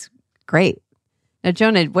it's great. Now,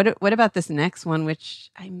 Jonah, what about this next one,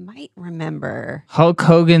 which I might remember? Hulk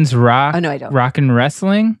Hogan's Rock. Oh, no, I don't. Rock and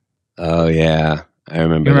Wrestling. Oh yeah, I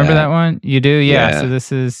remember. You remember that one? You do, yeah. So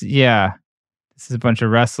this is a bunch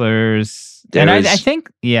of wrestlers, I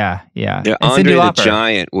think, yeah. Andre the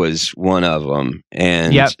Giant was one of them,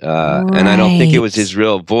 and and I don't think it was his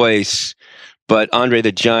real voice, but Andre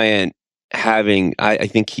the Giant I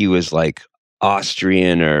think he was like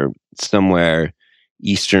Austrian or somewhere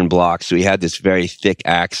Eastern Bloc, so he had this very thick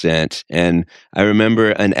accent. And I remember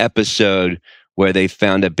an episode where they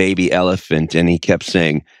found a baby elephant, and he kept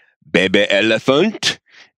saying "baby elephant,"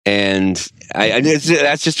 and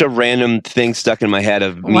that's just a random thing stuck in my head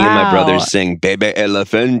of me and my brothers saying "baby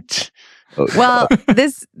elephant." Well,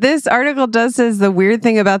 this article does says the weird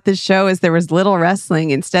thing about this show is there was little wrestling.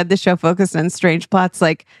 Instead, the show focused on strange plots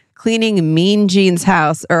like cleaning Mean Gene's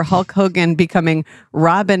house, or Hulk Hogan becoming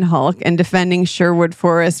Robin Hulk and defending Sherwood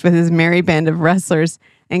Forest with his merry band of wrestlers,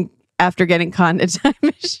 and after getting caught in a time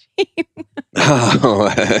machine.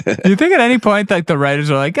 Do you think at any point like the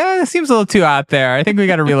writers were like, it seems a little too out there. I think we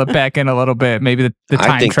got to reel it back in a little bit. Maybe the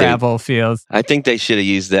time travel feels. I think they should have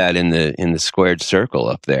used that in the squared circle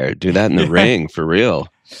up there. Do that in the ring for real.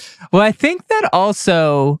 Well, I think that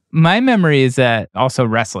also, my memory is that also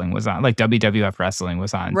wrestling was on, like WWF wrestling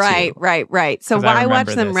was on Right. too. So why watch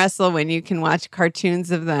them this. wrestle when you can watch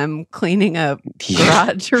cartoons of them cleaning a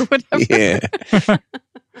garage or whatever? Yeah.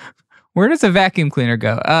 Where does a vacuum cleaner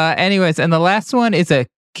go? Anyways, and the last one is a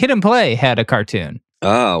Kid and Play had a cartoon.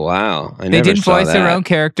 Oh, wow. They didn't voice their own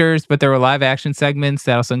characters, but there were live action segments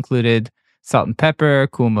that also included Salt and Pepper,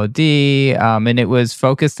 Kool Moe Dee, and it was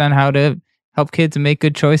focused on how to help kids make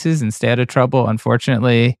good choices and stay out of trouble.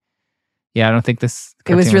 Unfortunately, I don't think this.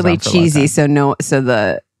 It was really cheesy, so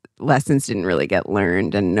the lessons didn't really get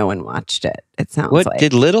learned, and no one watched it. It sounds like.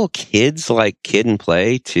 Did little kids like Kid and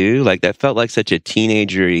Play too? Like that felt like such a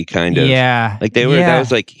teenager-y kind of. Yeah, like they were. That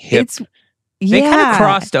was like hip. They kind of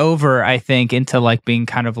crossed over, I think, into like being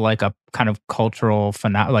kind of like a kind of cultural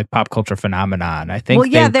like pop culture phenomenon. I think. Well,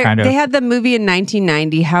 yeah, they had the movie in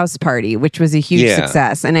 1990, House Party, which was a huge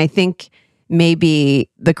success, and I think maybe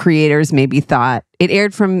the creators thought it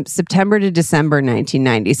aired from September to December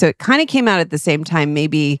 1990, so it kind of came out at the same time.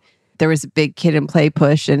 Maybe there was a big Kid and Play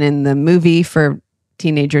push, and in the movie for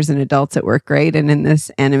teenagers and adults, it worked great, and in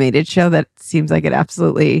this animated show, that seems like it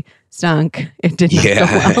absolutely stunk. It did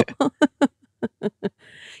not go well.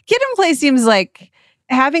 Kid and Play seems like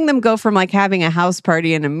having them go from like having a house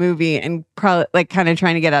party in a movie and probably like kind of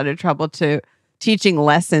trying to get out of trouble to teaching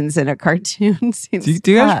lessons in a cartoon seems.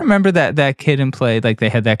 Do you guys remember that Kid and Play? Like they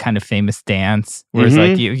had that kind of famous dance where it's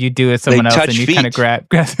like you do it with someone else and you kind of grab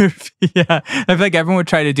their feet. Yeah, I feel like everyone would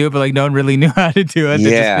try to do it, but like no one really knew how to do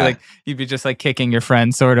it. You'd be just like kicking your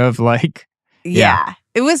friend, sort of like. Yeah.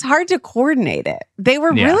 It was hard to coordinate it. They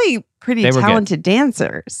were really pretty talented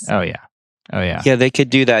dancers. Oh yeah. Yeah, they could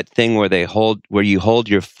do that thing where you hold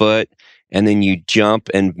your foot and then you jump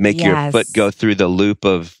and make your foot go through the loop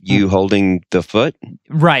of you holding the foot.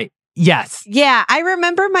 Right. Yes. Yeah, I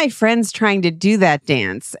remember my friends trying to do that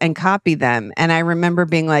dance and copy them, and I remember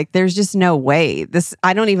being like, "There's just no way.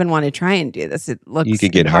 I don't even want to try and do this. It looks you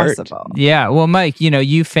could get impossible." hurt. Yeah. Well, Mike,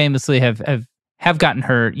 you famously have gotten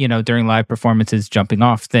hurt, during live performances, jumping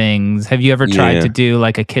off things. Have you ever tried to do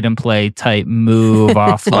like a Kid and Play type move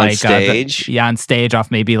off on like stage? On stage off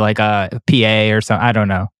maybe like a PA or something? I don't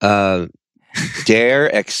know.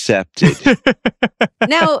 Dare accepted.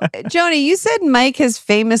 Now, Joni, you said Mike has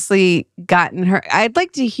famously gotten hurt. I'd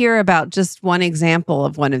like to hear about just one example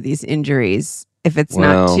of one of these injuries, if it's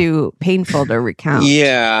not too painful to recount.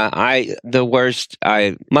 Yeah, my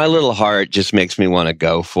little heart just makes me want to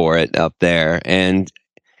go for it up there. And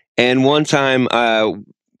one time,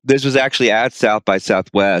 this was actually at South by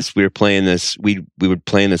Southwest. We were playing this. We would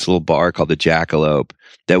play in this little bar called the Jackalope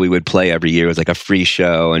that we would play every year. It was like a free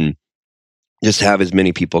show and just have as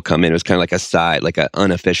many people come in. It was kind of like a side, like an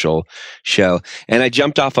unofficial show. And I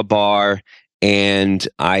jumped off a bar and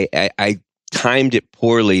I timed it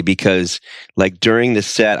poorly because like during the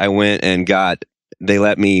set I went and they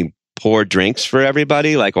let me pour drinks for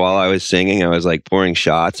everybody. Like while I was singing, I was like pouring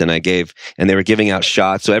shots and they were giving out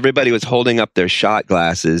shots. So everybody was holding up their shot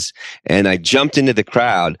glasses and I jumped into the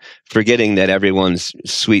crowd forgetting that everyone's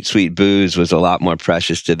sweet, sweet booze was a lot more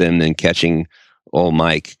precious to them than catching old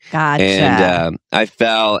Mike. Gotcha. And I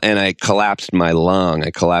fell and I collapsed my lung.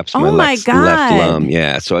 I collapsed my left lung.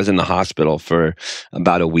 Yeah. So I was in the hospital for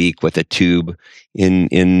about a week with a tube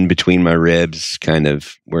in between my ribs, kind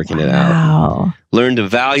of working it out. Learned a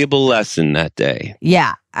valuable lesson that day.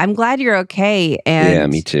 Yeah. I'm glad you're okay. And yeah,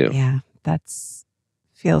 me too. Yeah.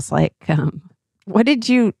 Feels like,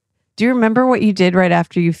 do you remember what you did right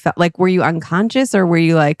after you felt like, were you unconscious or were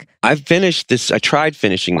you like? I tried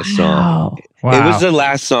finishing the song. Wow. It was the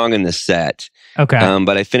last song in the set. Okay.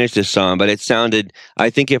 But I finished the song, but I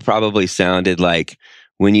think it probably sounded like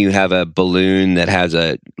when you have a balloon that has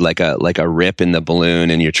a rip in the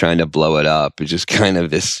balloon and you're trying to blow it up. It's just kind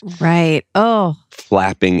of this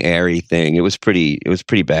flapping, airy thing. It was pretty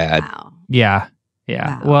bad. Wow. Yeah.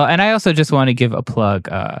 Wow. Well, and I also just want to give a plug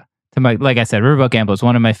to my, like I said, Riverboat Gamble is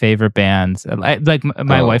one of my favorite bands.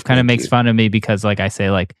 My wife kind of makes fun of me because like I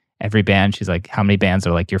say like every band, she's like, how many bands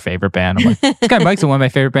are like your favorite band? I'm like, this guy Mike's one of my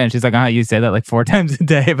favorite bands. She's like, you say that like 4 times a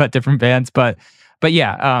day about different bands. But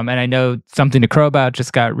yeah, and I know Something to Crow About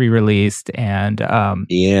just got re-released. And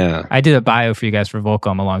I did a bio for you guys for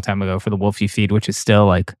Volcom a long time ago for the Wolf You Feed, which is still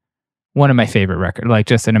like one of my favorite records, like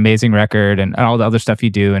just an amazing record, and all the other stuff you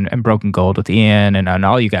do, and Broken Gold with Ian and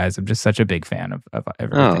all you guys. I'm just such a big fan of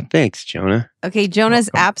everything. Oh, thanks, Jonah. Okay, Jonah's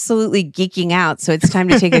absolutely geeking out, so it's time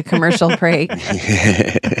to take a commercial break.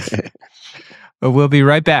 But we'll be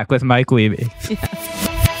right back with Mike Wiebe.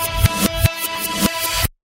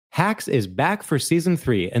 Hacks is back for season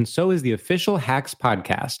 3, and so is the official Hacks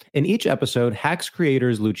podcast. In each episode, Hacks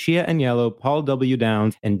creators Lucia Agnello, Paul W.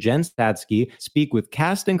 Downs, and Jen Statsky speak with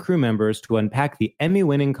cast and crew members to unpack the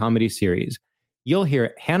Emmy-winning comedy series. You'll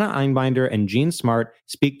hear Hannah Einbinder and Jean Smart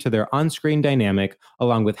speak to their on-screen dynamic,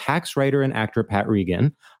 along with Hacks writer and actor Pat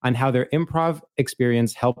Regan, on how their improv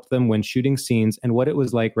experience helped them when shooting scenes and what it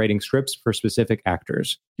was like writing scripts for specific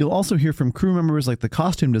actors. You'll also hear from crew members like the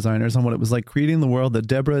costume designers on what it was like creating the world that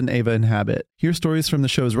Deborah and Ava inhabit. Hear stories from the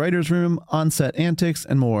show's writer's room, on-set antics,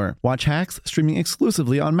 and more. Watch Hacks streaming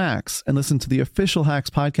exclusively on Max, and listen to the official Hacks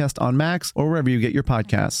podcast on Max or wherever you get your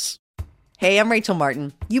podcasts. Hey, I'm Rachel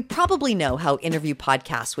Martin. You probably know how interview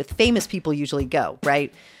podcasts with famous people usually go,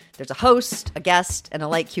 right? There's a host, a guest, and a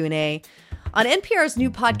light Q&A. On NPR's new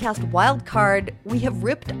podcast, Wild Card, we have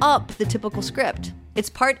ripped up the typical script. It's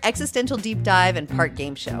part existential deep dive and part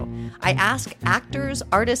game show. I ask actors,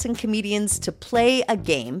 artists, and comedians to play a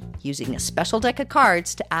game using a special deck of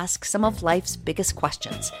cards to ask some of life's biggest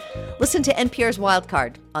questions. Listen to NPR's Wild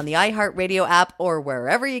Card on the iHeartRadio app or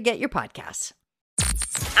wherever you get your podcasts.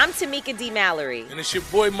 I'm Tamika D. Mallory. And it's your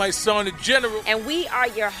boy, my son, the General. And we are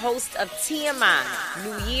your hosts of TMI.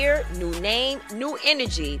 New year, new name, new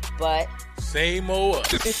energy, but same old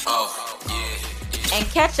us. Oh, yeah. And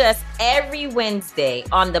catch us every Wednesday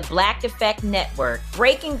on the Black Effect Network,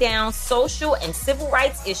 breaking down social and civil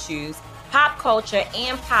rights issues, pop culture,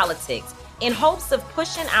 and politics in hopes of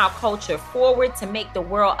pushing our culture forward to make the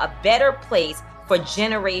world a better place for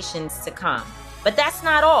generations to come. But that's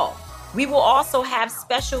not all. We will also have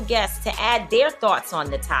special guests to add their thoughts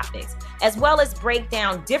on the topics, as well as break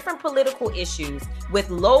down different political issues with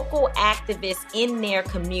local activists in their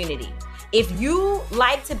community. If you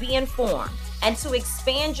like to be informed and to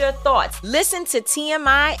expand your thoughts, listen to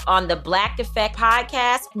TMI on the Black Effect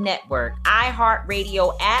Podcast Network,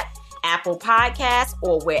 iHeartRadio app, Apple Podcasts,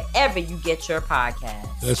 or wherever you get your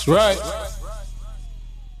podcasts. That's right.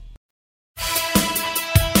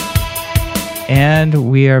 And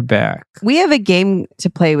we are back. We have a game to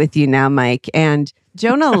play with you now, Mike. And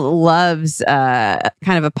Jonah loves kind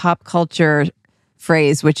of a pop culture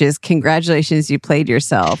phrase, which is congratulations, you played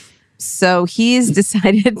yourself. So he's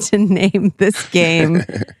decided to name this game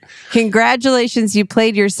Congratulations, you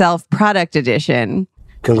played yourself product edition.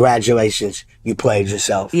 Congratulations, you played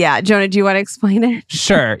yourself. Yeah. Jonah, do you want to explain it?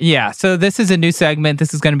 Sure. Yeah. So this is a new segment.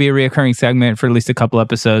 This is going to be a reoccurring segment for at least a couple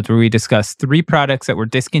episodes where we discuss 3 products that were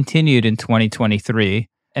discontinued in 2023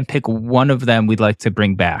 and pick one of them we'd like to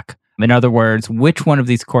bring back. In other words, which one of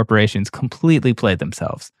these corporations completely played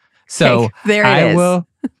themselves? So there I is. will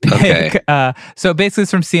pick, so basically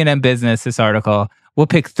it's from CNN Business, this article. We'll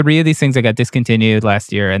pick 3 of these things that got discontinued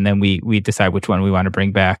last year, and then we decide which one we want to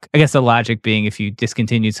bring back. I guess the logic being if you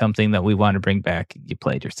discontinued something that we want to bring back, you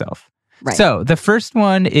played yourself. Right. So the first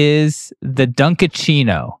one is the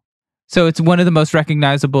Dunkachino. So it's one of the most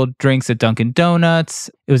recognizable drinks at Dunkin' Donuts.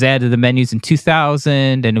 It was added to the menus in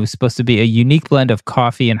 2000, and it was supposed to be a unique blend of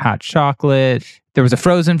coffee and hot chocolate. There was a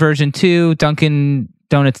frozen version too. Dunkin'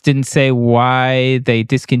 Donuts didn't say why they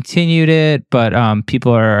discontinued it, but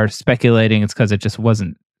people are speculating it's because it just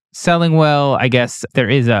wasn't selling well. I guess there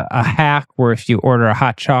is a hack where if you order a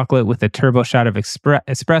hot chocolate with a turbo shot of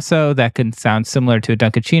espresso, that can sound similar to a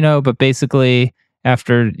Dunkachino, but basically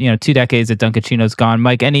after 2 decades, the Dunkachino's gone.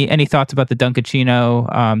 Mike, any thoughts about the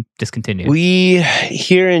Dunkachino discontinued? We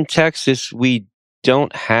here in Texas, we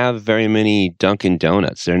don't have very many Dunkin'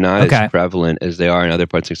 Donuts. They're not as prevalent as they are in other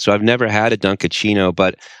parts. So I've never had a Dunkachino,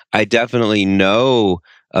 but I definitely know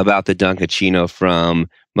about the Dunkachino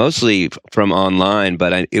mostly from online,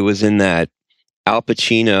 but it was in that Al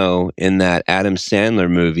Pacino in that Adam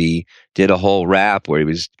Sandler movie did a whole rap where he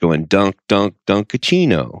was going dunk, dunk,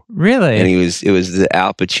 Dunkachino. Really? And it was the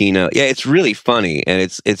Al Pacino. Yeah, it's really funny. And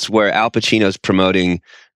it's where Al Pacino's promoting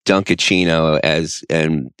Dunkachino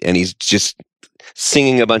and he's just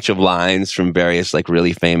singing a bunch of lines from various like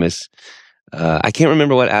really famous I can't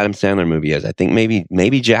remember what Adam Sandler movie is. I think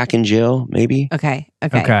maybe Jack and Jill, maybe. Okay.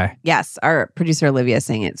 Yes, our producer Olivia is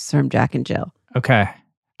saying it's from Jack and Jill. Okay.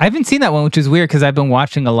 I haven't seen that one, which is weird because I've been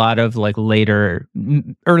watching a lot of like later,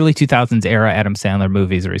 early 2000s era Adam Sandler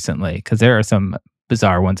movies recently because there are some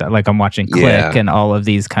bizarre ones. Like I'm watching Click and all of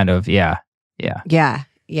these kind of, yeah.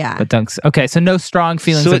 But Dunks. Okay, so no strong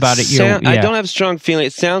feelings about it. I don't have strong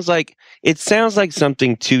feelings. It sounds like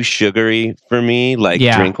something too sugary for me, like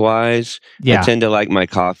drink wise. I tend to like my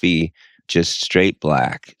coffee just straight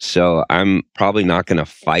black. So I'm probably not going to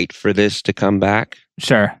fight for this to come back.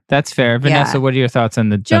 Sure, that's fair. Vanessa, what are your thoughts on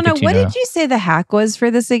the Jonah, Dunkaccino? what did you say the hack was for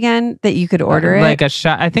this again? That you could order it? Like a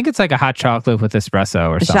shot. I think it's like a hot chocolate with espresso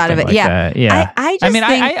or something. A shot of it, like that. Yeah. I just think...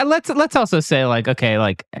 I let's also say like, okay,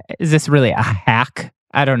 like, is this really a hack?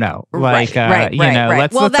 I don't know. Like, right.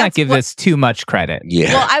 Let's not give this too much credit.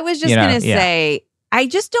 Yeah. Well, I was just going to say, I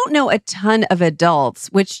just don't know a ton of adults,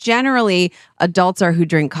 which generally adults are who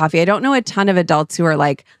drink coffee. I don't know a ton of adults who are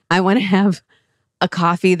like, I want to have a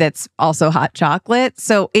coffee that's also hot chocolate.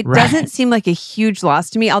 So it doesn't seem like a huge loss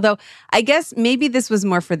to me. Although I guess maybe this was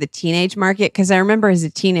more for the teenage market, because I remember as a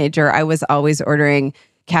teenager, I was always ordering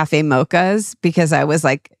cafe mochas because I was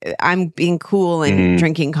like, I'm being cool and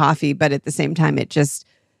drinking coffee, but at the same time, it just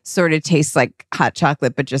sort of tastes like hot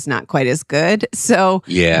chocolate, but just not quite as good. So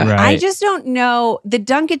I just don't know. The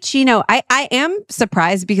Dunkaccino, I am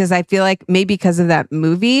surprised because I feel like maybe because of that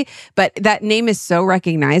movie, but that name is so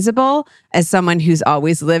recognizable as someone who's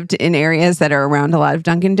always lived in areas that are around a lot of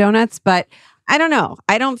Dunkin' Donuts. But I don't know.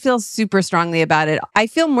 I don't feel super strongly about it. I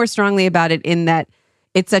feel more strongly about it in that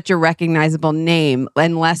it's such a recognizable name,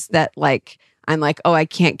 and less that like, I'm like, oh, I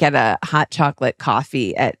can't get a hot chocolate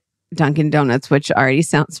coffee at Dunkin' Donuts, which already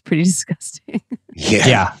sounds pretty disgusting.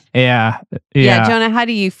 Yeah. Jonah, how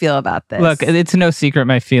do you feel about this? Look, it's no secret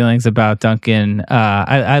my feelings about Dunkin'.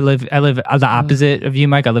 I live the opposite of you,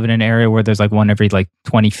 Mike. I live in an area where there's like one every like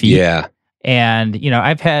 20 feet. Yeah. And,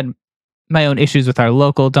 I've had my own issues with our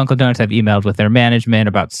local Dunkin' Donuts. I've emailed with their management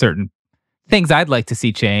about certain things I'd like to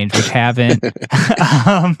see change, which haven't.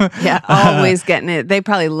 Always getting it. They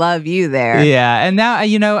probably love you there. Yeah, and now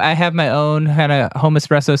I have my own kind of home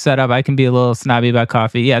espresso setup. I can be a little snobby about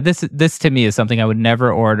coffee. Yeah, this to me is something I would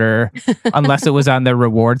never order unless it was on their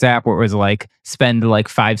rewards app, where it was like spend like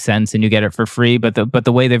 5 cents and you get it for free. But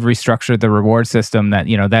the way they've restructured the reward system, that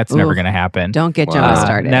that's never going to happen. Don't get Jonah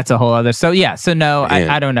started. That's a whole other. So no,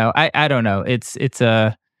 I don't know. I don't know. It's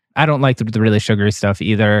I don't like the really sugary stuff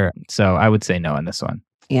either. So I would say no on this one.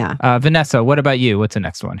 Yeah. Vanessa, what about you? What's the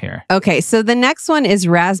next one here? Okay, so the next one is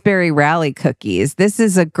Raspberry Rally cookies. This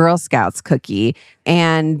is a Girl Scouts cookie.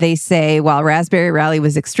 And they say, while Raspberry Rally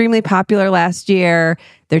was extremely popular last year,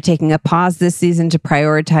 they're taking a pause this season to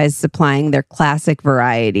prioritize supplying their classic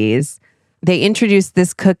varieties. They introduced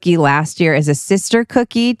this cookie last year as a sister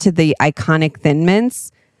cookie to the iconic Thin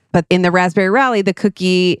Mints. But in the Raspberry Rally, the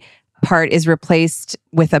cookie part is replaced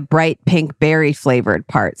with a bright pink berry flavored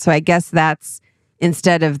part. So I guess that's,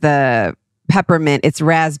 instead of the peppermint, it's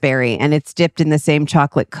raspberry, and it's dipped in the same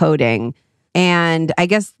chocolate coating. And I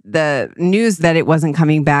guess the news that it wasn't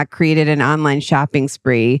coming back created an online shopping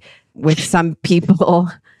spree with some people,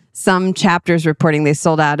 some chapters reporting they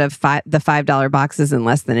sold out of the $5 boxes in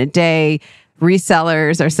less than a day.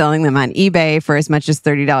 Resellers are selling them on eBay for as much as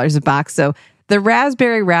 $30 a box. So the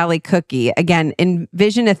Raspberry Rally cookie, again,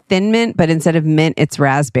 envision a Thin Mint, but instead of mint, it's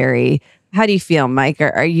raspberry. How do you feel, Mike?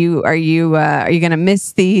 Are you going to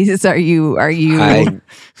miss these? Are you?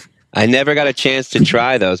 I never got a chance to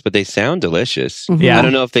try those, but they sound delicious. Mm-hmm. Yeah. I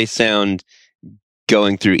don't know if they sound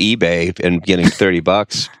going through eBay and getting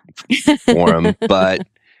 $30 for them,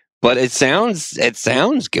 but it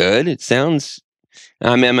sounds good. It sounds.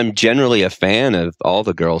 I'm generally a fan of all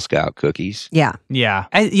the Girl Scout cookies. Yeah.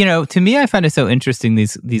 To me, I find it so interesting,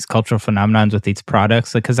 these cultural phenomenons with these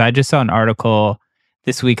products, because I just saw an article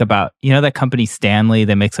this week about that company Stanley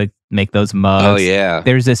that make those mugs. Oh yeah.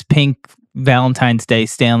 There's this pink Valentine's Day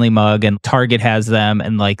Stanley mug, and Target has them,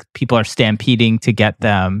 and like people are stampeding to get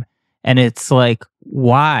them, and it's like,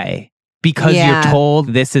 why? Because you're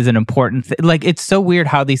told this is an important thing. Like, it's so weird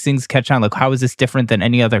how these things catch on. Like, how is this different than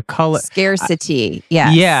any other color? Scarcity.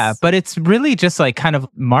 Yes. Yeah. But it's really just like kind of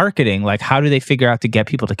marketing. Like, how do they figure out to get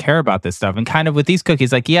people to care about this stuff? And kind of with these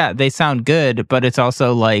cookies, like, yeah, they sound good, but it's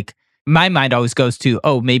also like, my mind always goes to,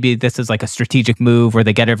 oh, maybe this is like a strategic move where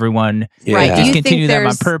they get everyone right. discontinue them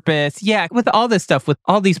on purpose. Yeah. With all this stuff, with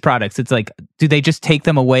all these products, it's like, do they just take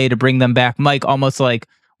them away to bring them back? Mike, almost like,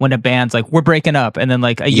 when a band's like, we're breaking up, and then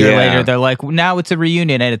like a year later, they're like, now it's a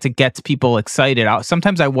reunion, and it gets people excited.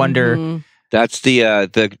 Sometimes I wonder. Mm-hmm. That's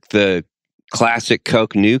the classic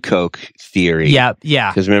Coke, new Coke theory. Yeah.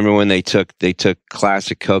 Because remember when they took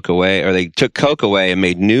classic Coke away, or they took Coke away and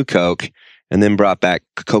made new Coke, and then brought back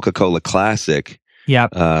Coca-Cola Classic. Yeah.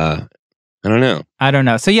 I don't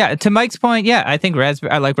know. So yeah, to Mike's point, yeah, I think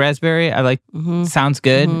raspberry. I like raspberry. I like sounds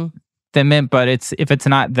good. Mm-hmm. Thin Mint, but if it's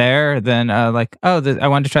not there, then I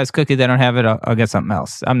wanted to try this cookie. They don't have it. I'll get something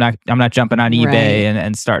else. I'm not jumping on eBay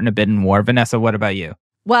and starting a bidding war. Vanessa, what about you?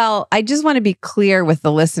 Well, I just want to be clear with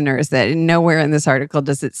the listeners that nowhere in this article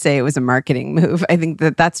does it say it was a marketing move. I think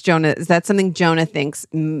that's Jonah. That's something Jonah thinks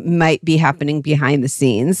might be happening behind the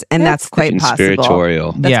scenes, and that's quite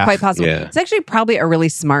conspiratorial. possible. That's quite possible. Yeah. It's actually probably a really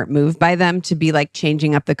smart move by them to be like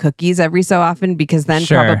changing up the cookies every so often, because then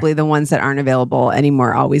probably the ones that aren't available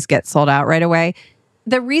anymore always get sold out right away.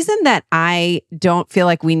 The reason that I don't feel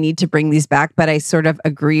like we need to bring these back, but I sort of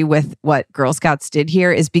agree with what Girl Scouts did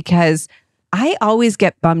here, is because I always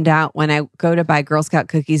get bummed out when I go to buy Girl Scout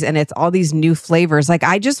cookies and it's all these new flavors. Like,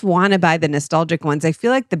 I just want to buy the nostalgic ones. I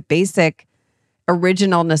feel like the basic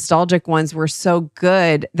original nostalgic ones were so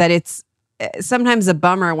good that it's sometimes a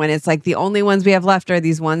bummer when it's like the only ones we have left are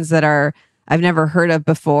these ones that I've never heard of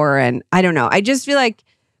before. And I don't know. I just feel like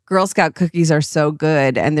Girl Scout cookies are so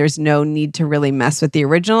good and there's no need to really mess with the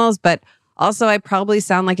originals. But also, I probably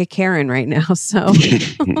sound like a Karen right now. So...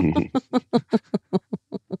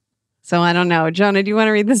 So I don't know. Jonah, do you want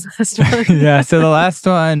to read this last one? Yeah. So the last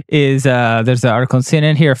one is, there's an article in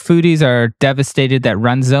CNN here. Foodies are devastated that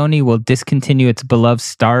Ranzoni will discontinue its beloved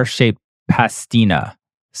star-shaped pastina.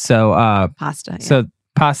 So pasta. Yeah. So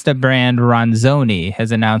pasta brand Ranzoni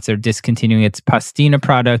has announced they're discontinuing its pastina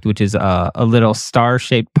product, which is a little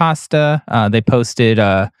star-shaped pasta. They posted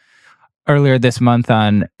earlier this month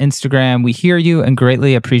on Instagram. We hear you and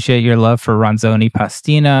greatly appreciate your love for Ranzoni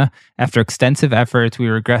Pastina. After extensive efforts, we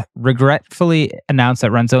regretfully announce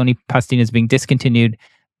that Ranzoni Pastina is being discontinued.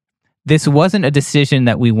 This wasn't a decision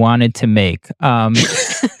that we wanted to make.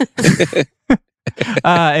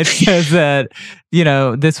 It says that,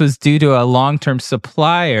 this was due to a long-term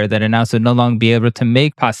supplier that announced would no longer be able to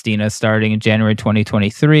make pastina starting in January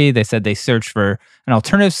 2023. They said they searched for an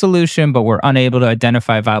alternative solution, but were unable to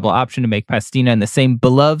identify a viable option to make pastina in the same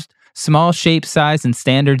beloved small shape, size, and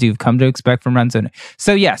standards you've come to expect from Ranzoni.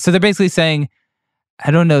 So they're basically saying,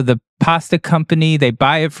 I don't know, the pasta company they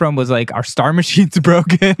buy it from was like, our star machine's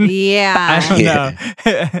broken. Yeah. I don't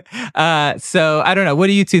know. So I don't know. What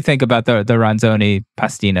do you two think about the Ranzoni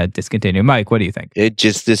Pastina discontinue? Mike, what do you think?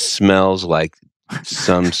 This smells like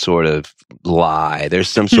some sort of lie. There's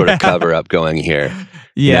some sort of cover up going here.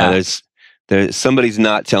 Yeah. There's somebody's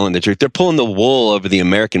not telling the truth. They're pulling the wool over the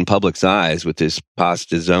American public's eyes with this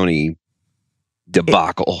Pastazzoni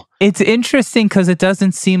debacle. It's interesting because it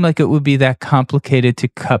doesn't seem like it would be that complicated to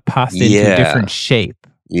cut pasta into a different shape.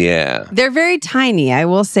 Yeah. They're very tiny, I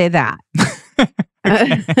will say that.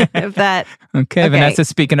 Okay, Vanessa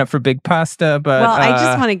speaking up for big pasta, but I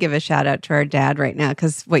just want to give a shout out to our dad right now,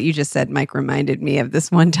 because what you just said, Mike, reminded me of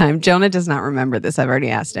this one time. Jonah does not remember this. I've already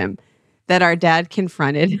asked him that our dad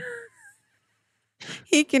confronted.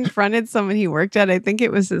 He confronted someone he worked at. I think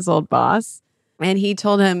it was his old boss. And he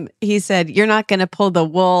told him, he said, "You're not going to pull the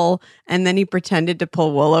wool." And then he pretended to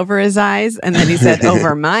pull wool over his eyes. And then he said,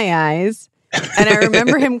 "Over my eyes." And I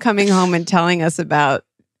remember him coming home and telling us about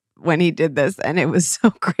when he did this. And it was so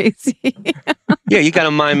crazy. Yeah, you got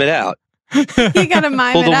to mime it out. You got to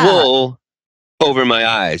mime pull it out. Pull the wool over my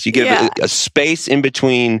eyes. You give a space in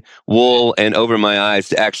between wool and over my eyes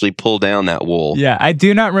to actually pull down that wool. Yeah, I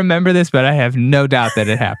do not remember this, but I have no doubt that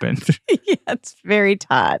it happened. Yeah, it's very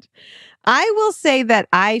Todd. I will say that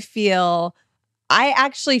I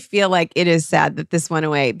actually feel like it is sad that this went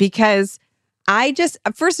away, because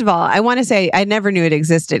first of all, I want to say I never knew it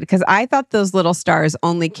existed, because I thought those little stars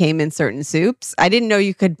only came in certain soups. I didn't know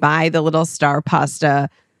you could buy the little star pasta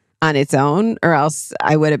on its own, or else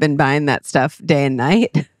I would have been buying that stuff day and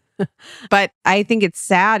night. But I think it's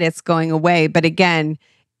sad it's going away. But again,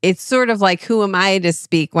 it's sort of like, who am I to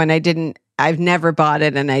speak when I've never bought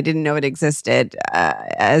it and I didn't know it existed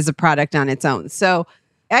as a product on its own. So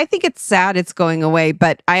I think it's sad it's going away,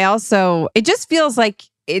 but it just feels like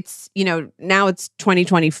it's, now it's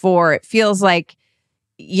 2024. It feels like,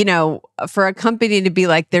 for a company to be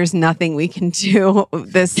like, there's nothing we can do.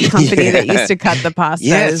 This company that used to cut the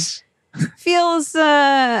pastas feels,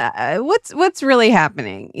 what's really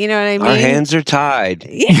happening? You know what I mean? Our hands are tied.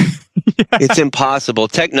 It's impossible.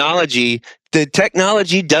 The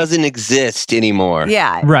technology doesn't exist anymore.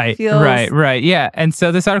 Yeah. Right. Yeah. And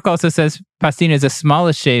so this article also says pastina is the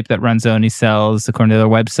smallest shape that Ranzoni sells, according to their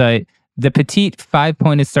website. The petite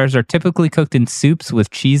 5-pointed stars are typically cooked in soups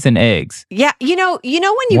with cheese and eggs. Yeah, when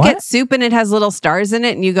you get soup and it has little stars in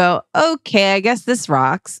it, and you go, "Okay, I guess this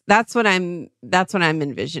rocks." That's what I'm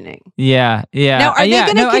envisioning. Yeah. Now, are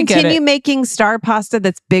they going to continue making star pasta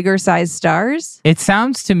that's bigger size stars? It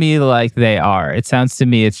sounds to me like they are. It sounds to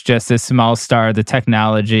me it's just a small star. The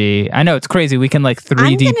technology, I know it's crazy. We can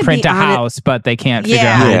 3D print a house, but they can't figure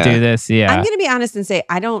out how to do this. Yeah, I'm going to be honest and say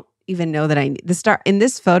I don't even know that the star in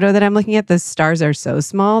this photo that I'm looking at. The stars are so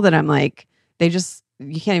small that I'm like, they just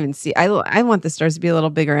you can't even see. I want the stars to be a little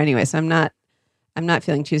bigger anyway, so I'm not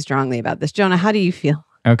feeling too strongly about this. Jonah, how do you feel?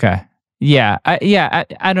 Okay. Yeah.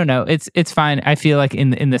 I don't know. It's fine. I feel like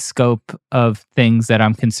in the scope of things that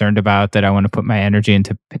I'm concerned about, that I want to put my energy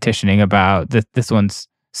into petitioning about, this one's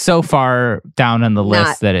so far down on the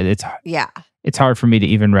list that it's hard for me to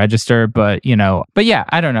even register. But yeah,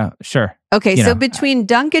 I don't know. Sure. Okay. So between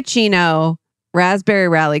Dunkachino, Raspberry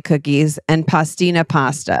Rally cookies, and Pastina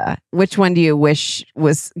pasta, which one do you wish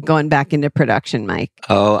was going back into production, Mike?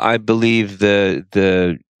 Oh, I believe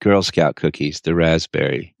the Girl Scout cookies, the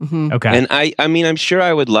raspberry. Mm-hmm. Okay. And I mean, I'm sure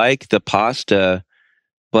I would like the pasta,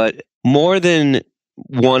 but more than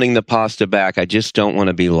wanting the pasta back, I just don't want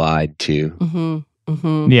to be lied to. Mm-hmm.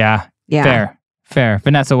 Mm-hmm. Yeah. Fair.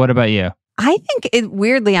 Vanessa, what about you? I think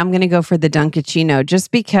weirdly, I'm going to go for the Dunkachino just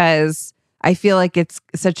because I feel like it's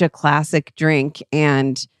such a classic drink.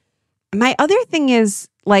 And my other thing is,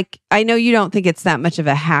 like, I know you don't think it's that much of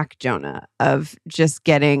a hack, Jonah, of just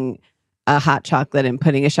getting a hot chocolate and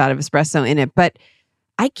putting a shot of espresso in it, but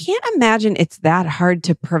I can't imagine it's that hard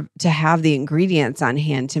to have the ingredients on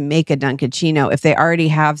hand to make a Dunkachino if they already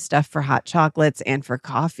have stuff for hot chocolates and for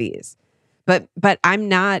coffees. But I'm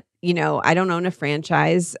not, I don't own a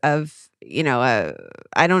franchise of,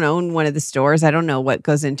 I don't own one of the stores. I don't know what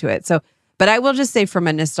goes into it. So, but I will just say from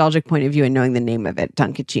a nostalgic point of view and knowing the name of it,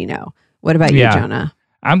 Dunkachino. What about you, Jonah?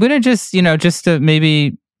 I'm going to just to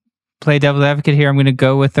maybe play devil's advocate here, I'm going to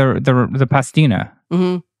go with the pastina.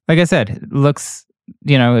 Mm-hmm. Like I said, it looks,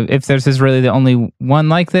 if this is really the only one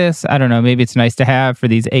like this, I don't know, maybe it's nice to have for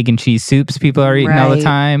these egg and cheese soups people are eating all the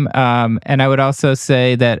time. And I would also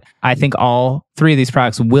say that I think all three of these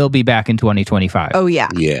products will be back in 2025. Oh, yeah.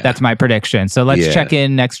 Yeah. That's my prediction. So let's check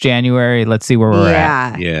in next January. Let's see where we're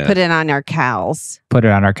at. Yeah. Put it on our cows.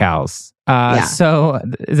 So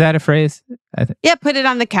is that a phrase? Yeah, put it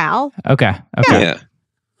on the cow. Okay. Yeah.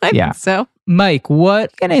 I think so. Mike,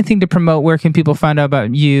 what got anything to promote? Where can people find out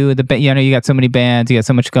about you? You got so many bands, you got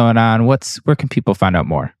so much going on. Where can people find out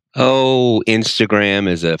more? Oh, Instagram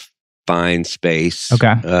is a fine space.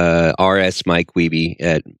 Okay. RS Mike Wiebe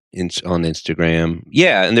on Instagram.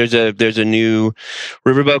 Yeah, and there's a new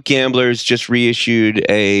Riverboat Gamblers just reissued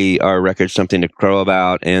our record, Something to Crow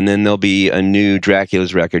About, and then there'll be a new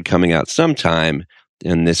Dracula's record coming out sometime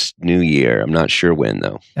in this new year. I'm not sure when,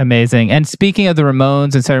 though. Amazing. And speaking of the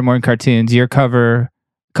Ramones and Saturday morning cartoons, your covered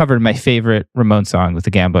my favorite Ramones song with the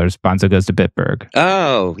Gamblers, Bonzo Goes to Bitburg.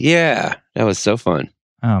 Oh, yeah. That was so fun.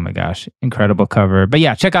 Oh my gosh. Incredible cover. But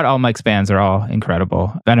yeah, check out all Mike's bands. They're all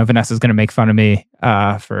incredible. I know Vanessa's going to make fun of me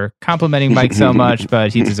for complimenting Mike so much,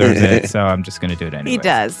 but he deserves it. So I'm just going to do it anyway.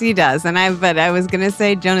 He does. And I was going to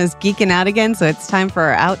say Jonah's geeking out again. So it's time for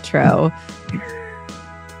our outro.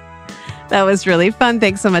 That was really fun.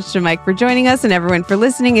 Thanks so much to Mike for joining us and everyone for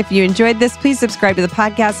listening. If you enjoyed this, please subscribe to the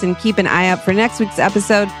podcast and keep an eye out for next week's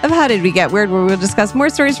episode of How Did We Get Weird, where we'll discuss more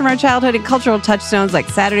stories from our childhood and cultural touchstones like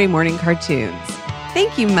Saturday morning cartoons.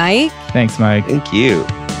 Thank you, Mike. Thanks, Mike. Thank you.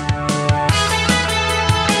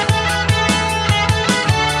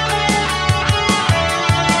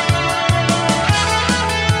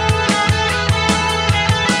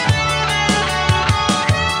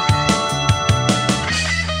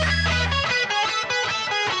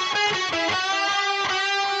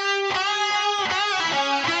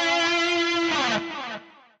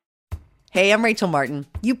 Hey, I'm Rachel Martin.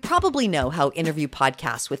 You probably know how interview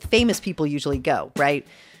podcasts with famous people usually go, right?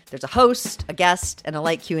 There's a host, a guest, and a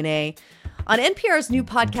light Q&A. On NPR's new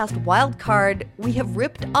podcast, Wildcard, we have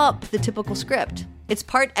ripped up the typical script. It's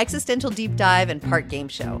part existential deep dive and part game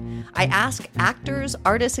show. I ask actors,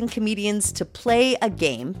 artists, and comedians to play a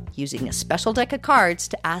game using a special deck of cards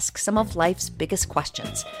to ask some of life's biggest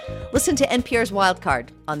questions. Listen to NPR's Wildcard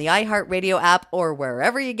on the iHeartRadio app or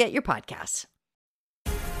wherever you get your podcasts.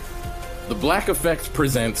 The Black Effect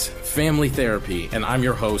presents Family Therapy, and I'm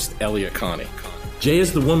your host, Elliot Connie. Jay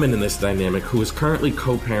is the woman in this dynamic who is currently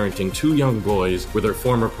co-parenting 2 young boys with her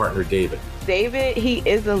former partner, David. David, he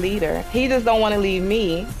is a leader. He just don't want to leave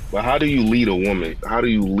me. But how do you lead a woman? How do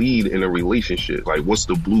you lead in a relationship? Like, what's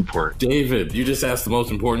the blueprint? David, you just asked the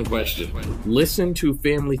most important question. Listen to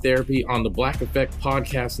Family Therapy on the Black Effect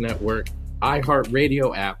Podcast Network,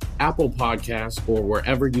 iHeartRadio app, Apple Podcasts, or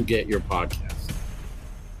wherever you get your podcasts.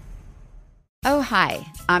 Oh, hi,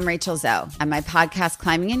 I'm Rachel Zoe, and my podcast,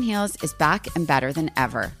 Climbing in Heels, is back and better than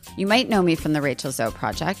ever. You might know me from the Rachel Zoe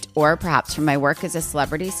Project, or perhaps from my work as a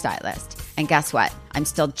celebrity stylist. And guess what? I'm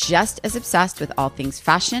still just as obsessed with all things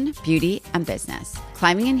fashion, beauty, and business.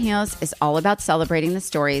 Climbing in Heels is all about celebrating the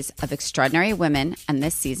stories of extraordinary women, and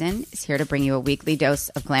this season is here to bring you a weekly dose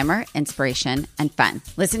of glamour, inspiration, and fun.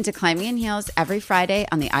 Listen to Climbing in Heels every Friday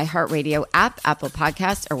on the iHeartRadio app, Apple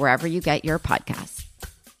Podcasts, or wherever you get your podcasts.